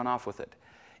table and run off with it.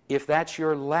 If that's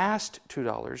your last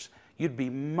 $2, you'd be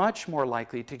much more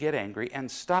likely to get angry and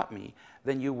stop me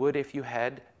than you would if you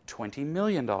had $20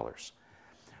 million.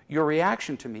 Your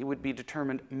reaction to me would be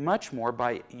determined much more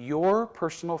by your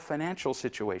personal financial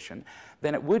situation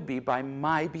than it would be by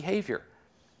my behavior.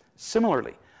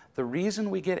 Similarly, the reason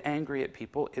we get angry at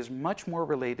people is much more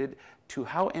related to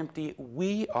how empty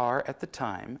we are at the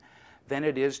time than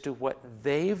it is to what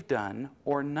they've done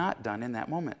or not done in that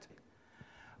moment.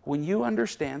 When you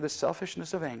understand the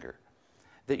selfishness of anger,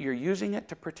 that you're using it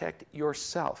to protect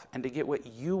yourself and to get what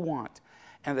you want,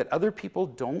 and that other people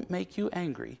don't make you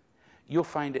angry, you'll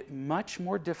find it much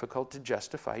more difficult to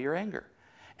justify your anger.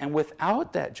 And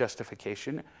without that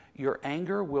justification, your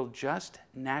anger will just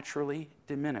naturally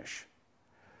diminish.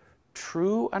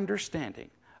 True understanding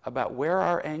about where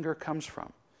our anger comes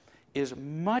from is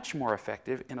much more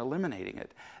effective in eliminating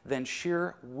it than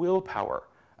sheer willpower,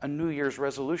 a New Year's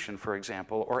resolution, for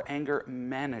example, or anger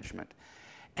management.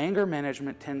 Anger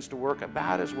management tends to work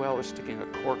about as well as sticking a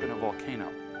cork in a volcano.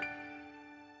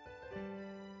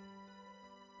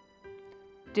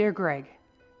 Dear Greg,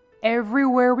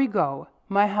 everywhere we go,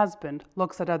 my husband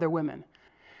looks at other women.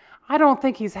 I don't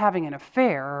think he's having an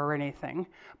affair or anything,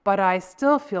 but I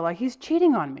still feel like he's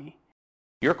cheating on me.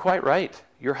 You're quite right.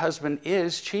 Your husband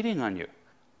is cheating on you.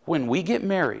 When we get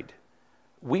married,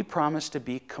 we promise to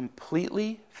be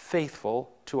completely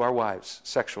faithful to our wives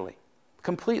sexually.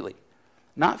 Completely.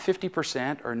 Not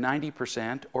 50% or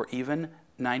 90% or even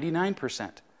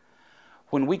 99%.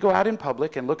 When we go out in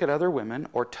public and look at other women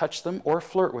or touch them or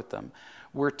flirt with them,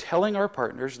 we're telling our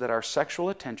partners that our sexual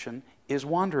attention is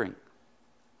wandering.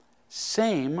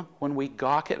 Same when we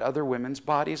gawk at other women's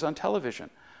bodies on television,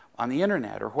 on the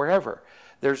internet, or wherever.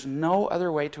 There's no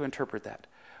other way to interpret that.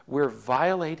 We're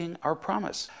violating our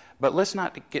promise. But let's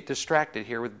not get distracted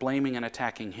here with blaming and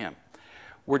attacking him.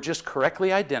 We're just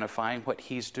correctly identifying what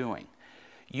he's doing.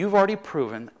 You've already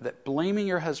proven that blaming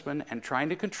your husband and trying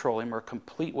to control him are a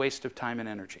complete waste of time and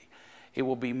energy. It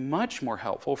will be much more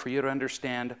helpful for you to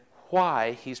understand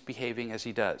why he's behaving as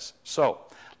he does. So,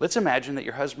 let's imagine that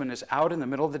your husband is out in the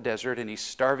middle of the desert and he's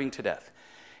starving to death.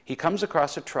 He comes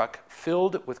across a truck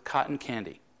filled with cotton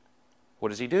candy. What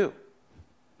does he do?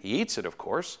 He eats it, of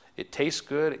course. It tastes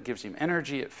good, it gives him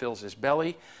energy, it fills his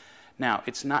belly. Now,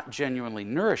 it's not genuinely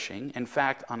nourishing. In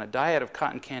fact, on a diet of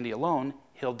cotton candy alone,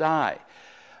 he'll die.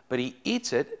 But he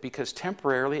eats it because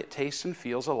temporarily it tastes and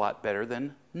feels a lot better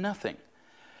than nothing.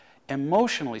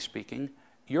 Emotionally speaking,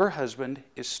 your husband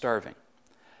is starving.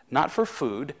 Not for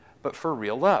food, but for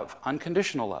real love,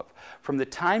 unconditional love. From the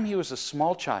time he was a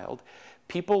small child,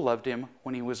 people loved him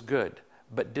when he was good,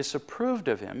 but disapproved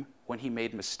of him when he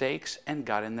made mistakes and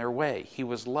got in their way. He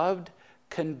was loved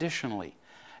conditionally,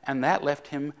 and that left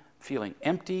him feeling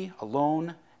empty,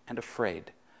 alone, and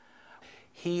afraid.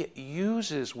 He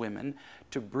uses women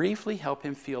to briefly help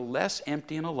him feel less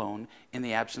empty and alone in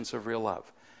the absence of real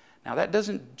love. Now, that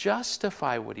doesn't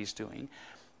justify what he's doing,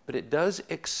 but it does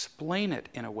explain it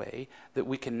in a way that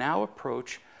we can now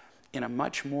approach in a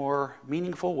much more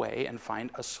meaningful way and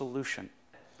find a solution.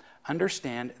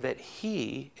 Understand that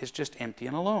he is just empty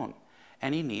and alone,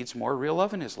 and he needs more real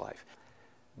love in his life.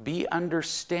 Be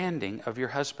understanding of your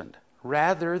husband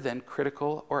rather than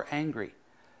critical or angry.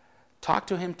 Talk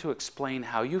to him to explain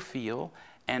how you feel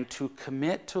and to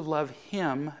commit to love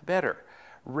him better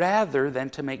rather than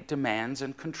to make demands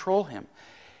and control him.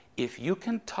 If you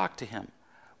can talk to him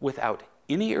without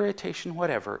any irritation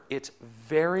whatever, it's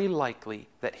very likely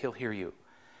that he'll hear you.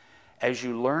 As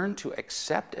you learn to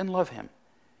accept and love him,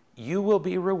 you will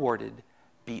be rewarded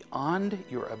beyond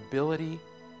your ability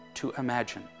to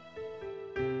imagine.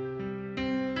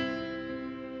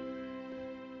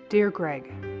 Dear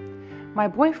Greg, my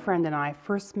boyfriend and I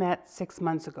first met 6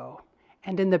 months ago,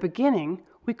 and in the beginning,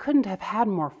 we couldn't have had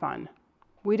more fun.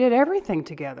 We did everything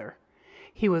together.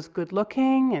 He was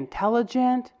good-looking,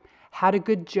 intelligent, had a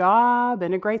good job,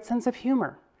 and a great sense of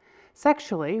humor.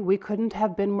 Sexually, we couldn't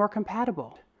have been more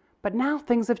compatible. But now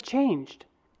things have changed,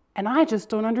 and I just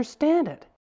don't understand it.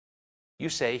 You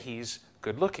say he's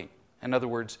good-looking. In other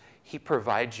words, he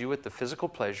provides you with the physical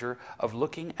pleasure of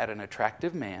looking at an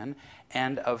attractive man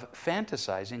and of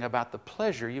fantasizing about the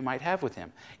pleasure you might have with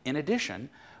him. In addition,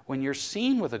 when you're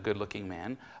seen with a good-looking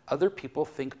man, other people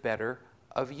think better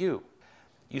of you.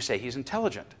 You say he's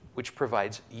intelligent, which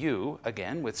provides you,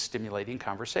 again, with stimulating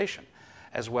conversation,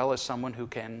 as well as someone who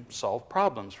can solve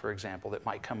problems, for example, that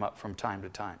might come up from time to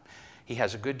time. He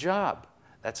has a good job.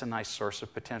 That's a nice source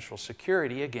of potential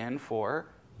security, again, for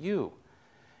you.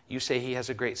 You say he has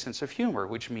a great sense of humor,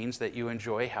 which means that you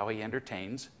enjoy how he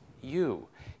entertains you.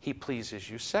 He pleases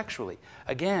you sexually.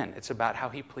 Again, it's about how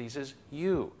he pleases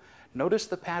you. Notice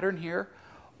the pattern here?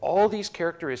 All these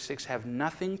characteristics have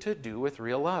nothing to do with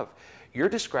real love. You're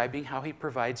describing how he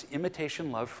provides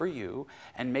imitation love for you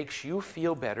and makes you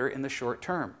feel better in the short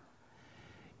term.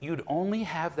 You'd only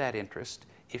have that interest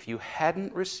if you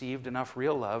hadn't received enough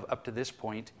real love up to this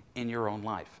point in your own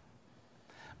life.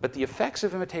 But the effects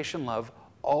of imitation love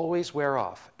always wear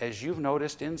off, as you've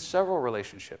noticed in several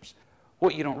relationships.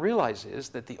 What you don't realize is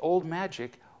that the old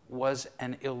magic was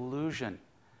an illusion.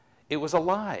 It was a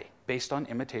lie based on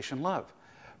imitation love.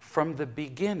 From the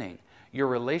beginning, your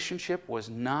relationship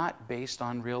was not based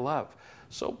on real love.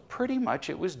 So pretty much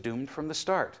it was doomed from the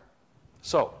start.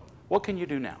 So what can you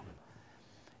do now?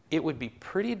 It would be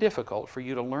pretty difficult for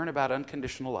you to learn about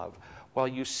unconditional love while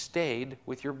you stayed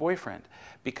with your boyfriend,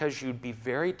 because you'd be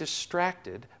very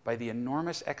distracted by the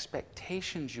enormous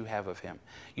expectations you have of him.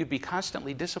 You'd be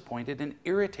constantly disappointed and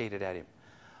irritated at him.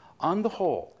 On the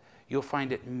whole, you'll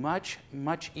find it much,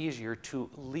 much easier to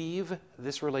leave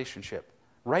this relationship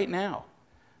right now.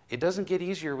 It doesn't get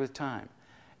easier with time.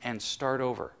 And start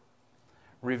over.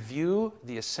 Review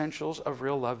the Essentials of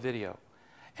Real Love video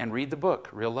and read the book,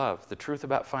 Real Love, The Truth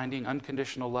About Finding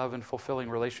Unconditional Love and Fulfilling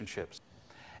Relationships.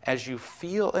 As you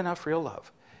feel enough real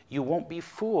love, you won't be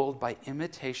fooled by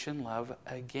imitation love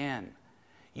again.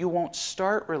 You won't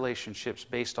start relationships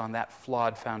based on that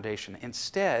flawed foundation.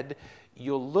 Instead,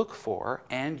 you'll look for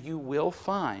and you will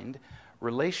find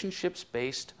relationships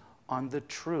based on the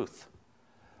truth.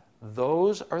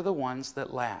 Those are the ones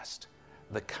that last.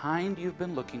 the kind you've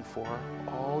been looking for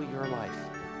all your life.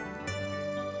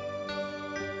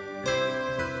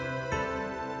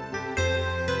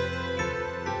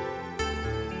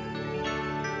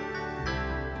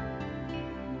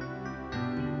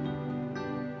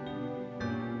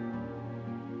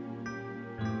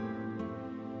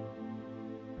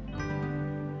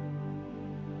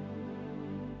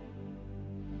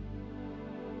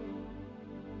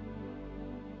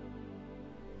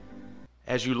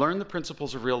 As you learn the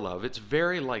principles of real love, it's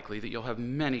very likely that you'll have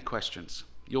many questions.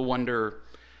 You'll wonder,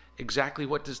 exactly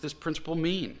what does this principle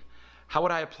mean? How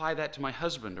would I apply that to my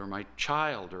husband or my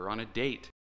child or on a date?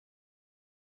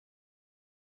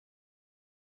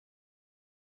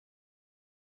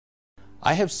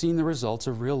 I have seen the results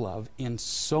of real love in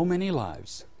so many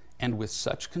lives and with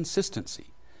such consistency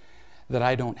that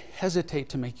I don't hesitate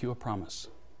to make you a promise.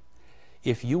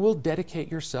 If you will dedicate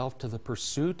yourself to the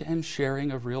pursuit and sharing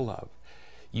of real love,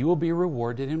 you will be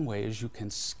rewarded in ways you can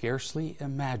scarcely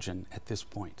imagine at this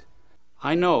point.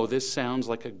 I know this sounds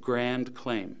like a grand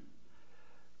claim,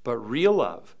 but real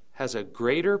love has a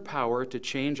greater power to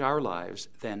change our lives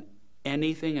than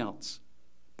anything else.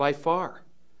 By far,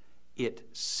 it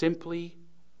simply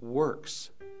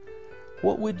works.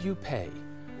 What would you pay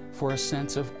for a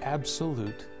sense of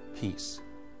absolute peace?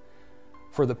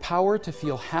 For the power to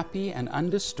feel happy and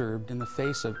undisturbed in the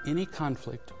face of any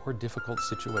conflict or difficult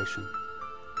situation?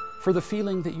 For the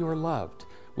feeling that you are loved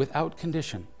without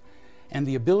condition and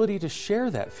the ability to share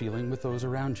that feeling with those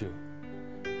around you?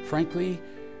 Frankly,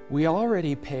 we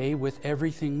already pay with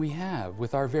everything we have,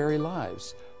 with our very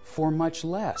lives, for much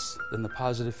less than the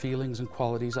positive feelings and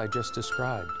qualities I just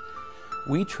described.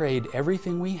 We trade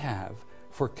everything we have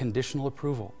for conditional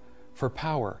approval, for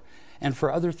power, and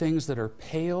for other things that are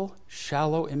pale,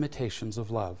 shallow imitations of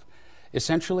love.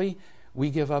 Essentially, we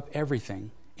give up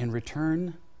everything in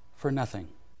return for nothing.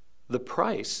 The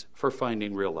price for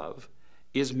finding real love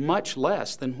is much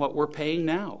less than what we're paying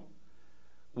now.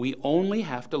 We only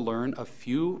have to learn a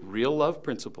few real love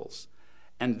principles,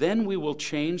 and then we will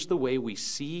change the way we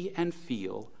see and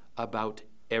feel about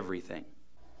everything.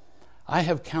 I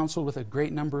have counseled with a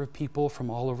great number of people from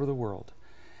all over the world,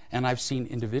 and I've seen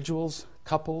individuals,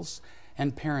 couples,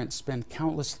 and parents spend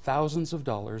countless thousands of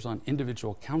dollars on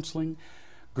individual counseling,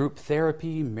 group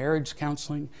therapy, marriage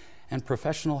counseling, and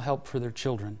professional help for their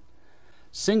children.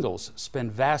 Singles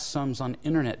spend vast sums on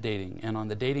internet dating and on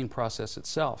the dating process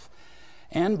itself.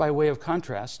 And by way of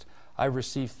contrast, I've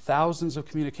received thousands of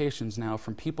communications now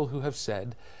from people who have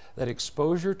said that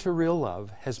exposure to real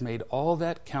love has made all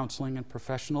that counseling and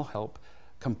professional help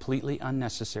completely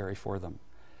unnecessary for them.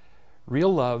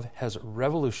 Real love has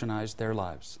revolutionized their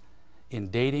lives in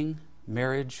dating,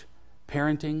 marriage,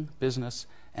 parenting, business,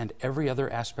 and every other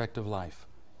aspect of life.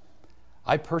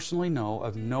 I personally know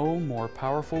of no more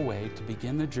powerful way to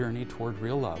begin the journey toward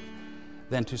real love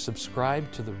than to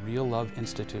subscribe to the Real Love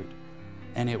Institute,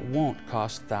 and it won't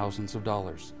cost thousands of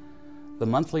dollars. The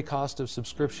monthly cost of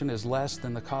subscription is less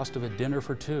than the cost of a dinner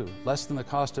for two, less than the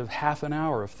cost of half an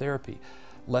hour of therapy,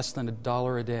 less than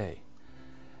 $1 a day.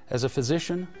 As a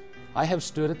physician, I have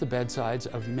stood at the bedsides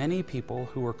of many people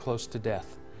who were close to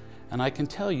death, and I can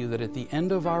tell you that at the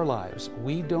end of our lives,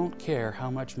 we don't care how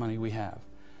much money we have.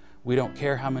 We don't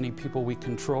care how many people we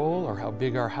control or how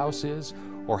big our house is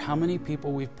or how many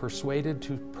people we've persuaded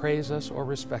to praise us or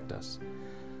respect us.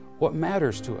 What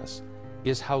matters to us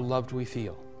is how loved we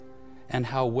feel and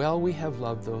how well we have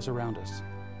loved those around us.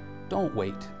 Don't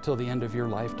wait till the end of your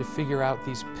life to figure out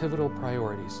these pivotal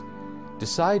priorities.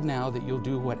 Decide now that you'll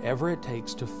do whatever it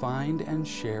takes to find and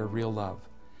share real love.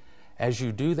 As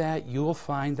you do that, you'll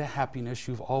find the happiness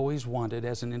you've always wanted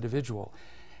as an individual,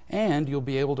 and you'll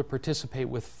be able to participate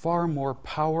with far more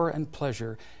power and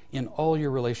pleasure in all your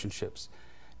relationships: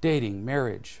 dating,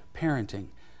 marriage, parenting,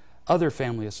 other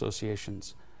family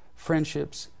associations,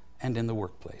 friendships, and in the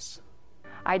workplace.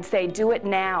 I'd say do it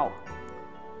now.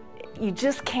 You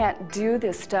just can't do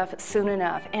this stuff soon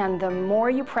enough, and the more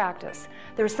you practice,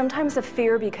 there's sometimes a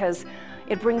fear because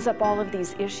it brings up all of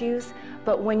these issues,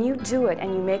 but when you do it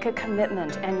and you make a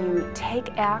commitment and you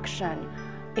take action,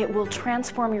 it will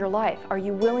transform your life. Are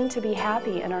you willing to be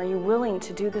happy, and are you willing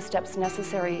to do the steps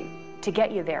necessary to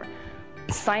get you there?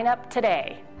 Sign up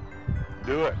today.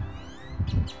 Do it.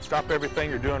 Stop everything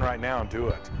you're doing right now and do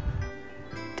it.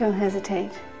 Don't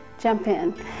hesitate. Jump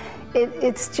in.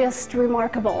 It's just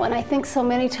remarkable, and I think so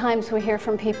many times we hear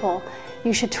from people,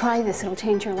 you should try this, it'll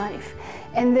change your life.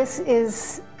 And this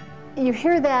is, you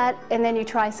hear that and then you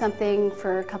try something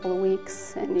for a couple of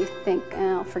weeks and you think,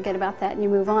 oh, forget about that, and you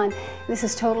move on. This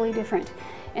is totally different.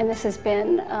 And this has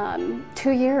been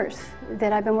 2 years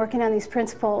that I've been working on these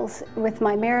principles with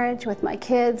my marriage, with my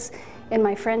kids, in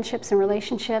my friendships and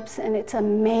relationships, and it's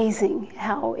amazing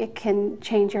how it can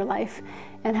change your life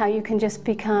and how you can just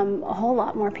become a whole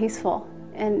lot more peaceful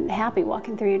and happy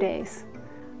walking through your days.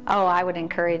 Oh, I would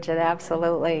encourage it,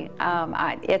 absolutely.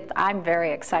 I'm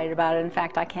very excited about it. In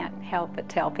fact, I can't help but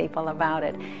tell people about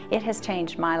it. It has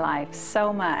changed my life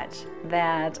so much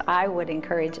that I would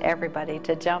encourage everybody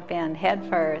to jump in head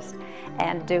first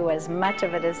and do as much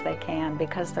of it as they can,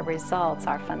 because the results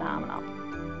are phenomenal.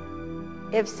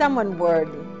 If someone were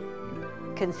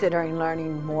considering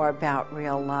learning more about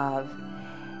real love,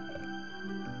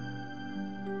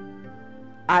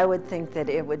 I would think that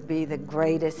it would be the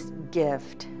greatest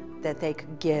gift that they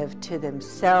could give to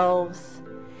themselves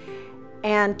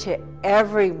and to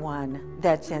everyone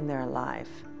that's in their life.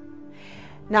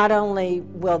 Not only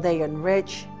will they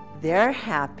enrich their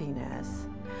happiness,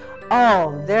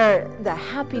 the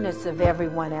happiness of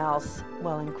everyone else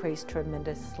will increase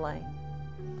tremendously.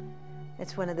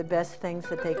 It's one of the best things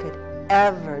that they could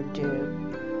ever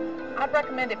do. I'd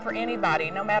recommend it for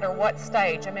anybody, no matter what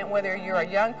stage. I mean, whether you're a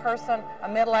young person, a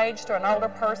middle-aged, or an older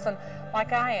person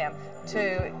like I am.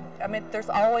 There's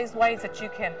always ways that you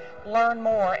can learn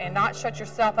more and not shut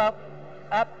yourself up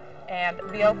and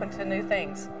be open to new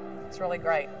things. It's really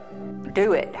great.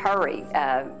 Do it, hurry.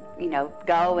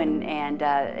 Go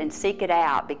and seek it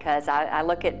out, because I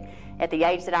look at the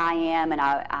age that I am, and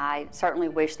I certainly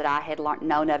wish that I had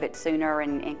known of it sooner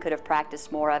and could have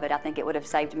practiced more of it. I think it would have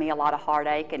saved me a lot of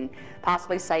heartache and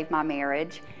possibly saved my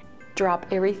marriage. Drop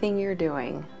everything you're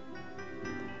doing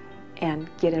and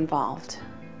get involved.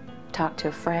 Talk to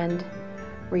a friend,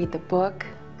 read the book,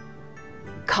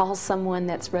 call someone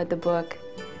that's read the book,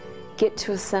 get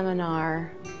to a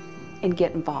seminar, and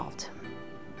get involved.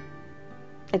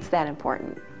 It's that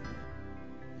important.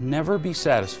 Never be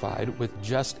satisfied with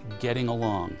just getting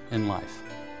along in life.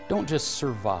 Don't just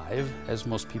survive, as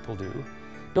most people do.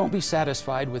 Don't be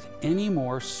satisfied with any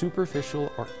more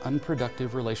superficial or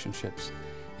unproductive relationships.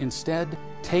 Instead,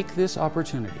 take this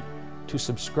opportunity to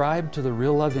subscribe to the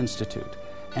Real Love Institute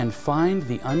and find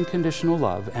the unconditional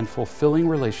love and fulfilling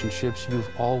relationships you've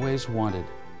always wanted.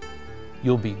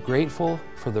 You'll be grateful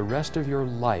for the rest of your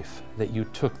life that you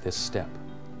took this step.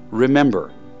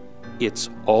 Remember, it's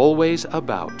always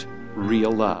about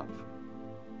real love.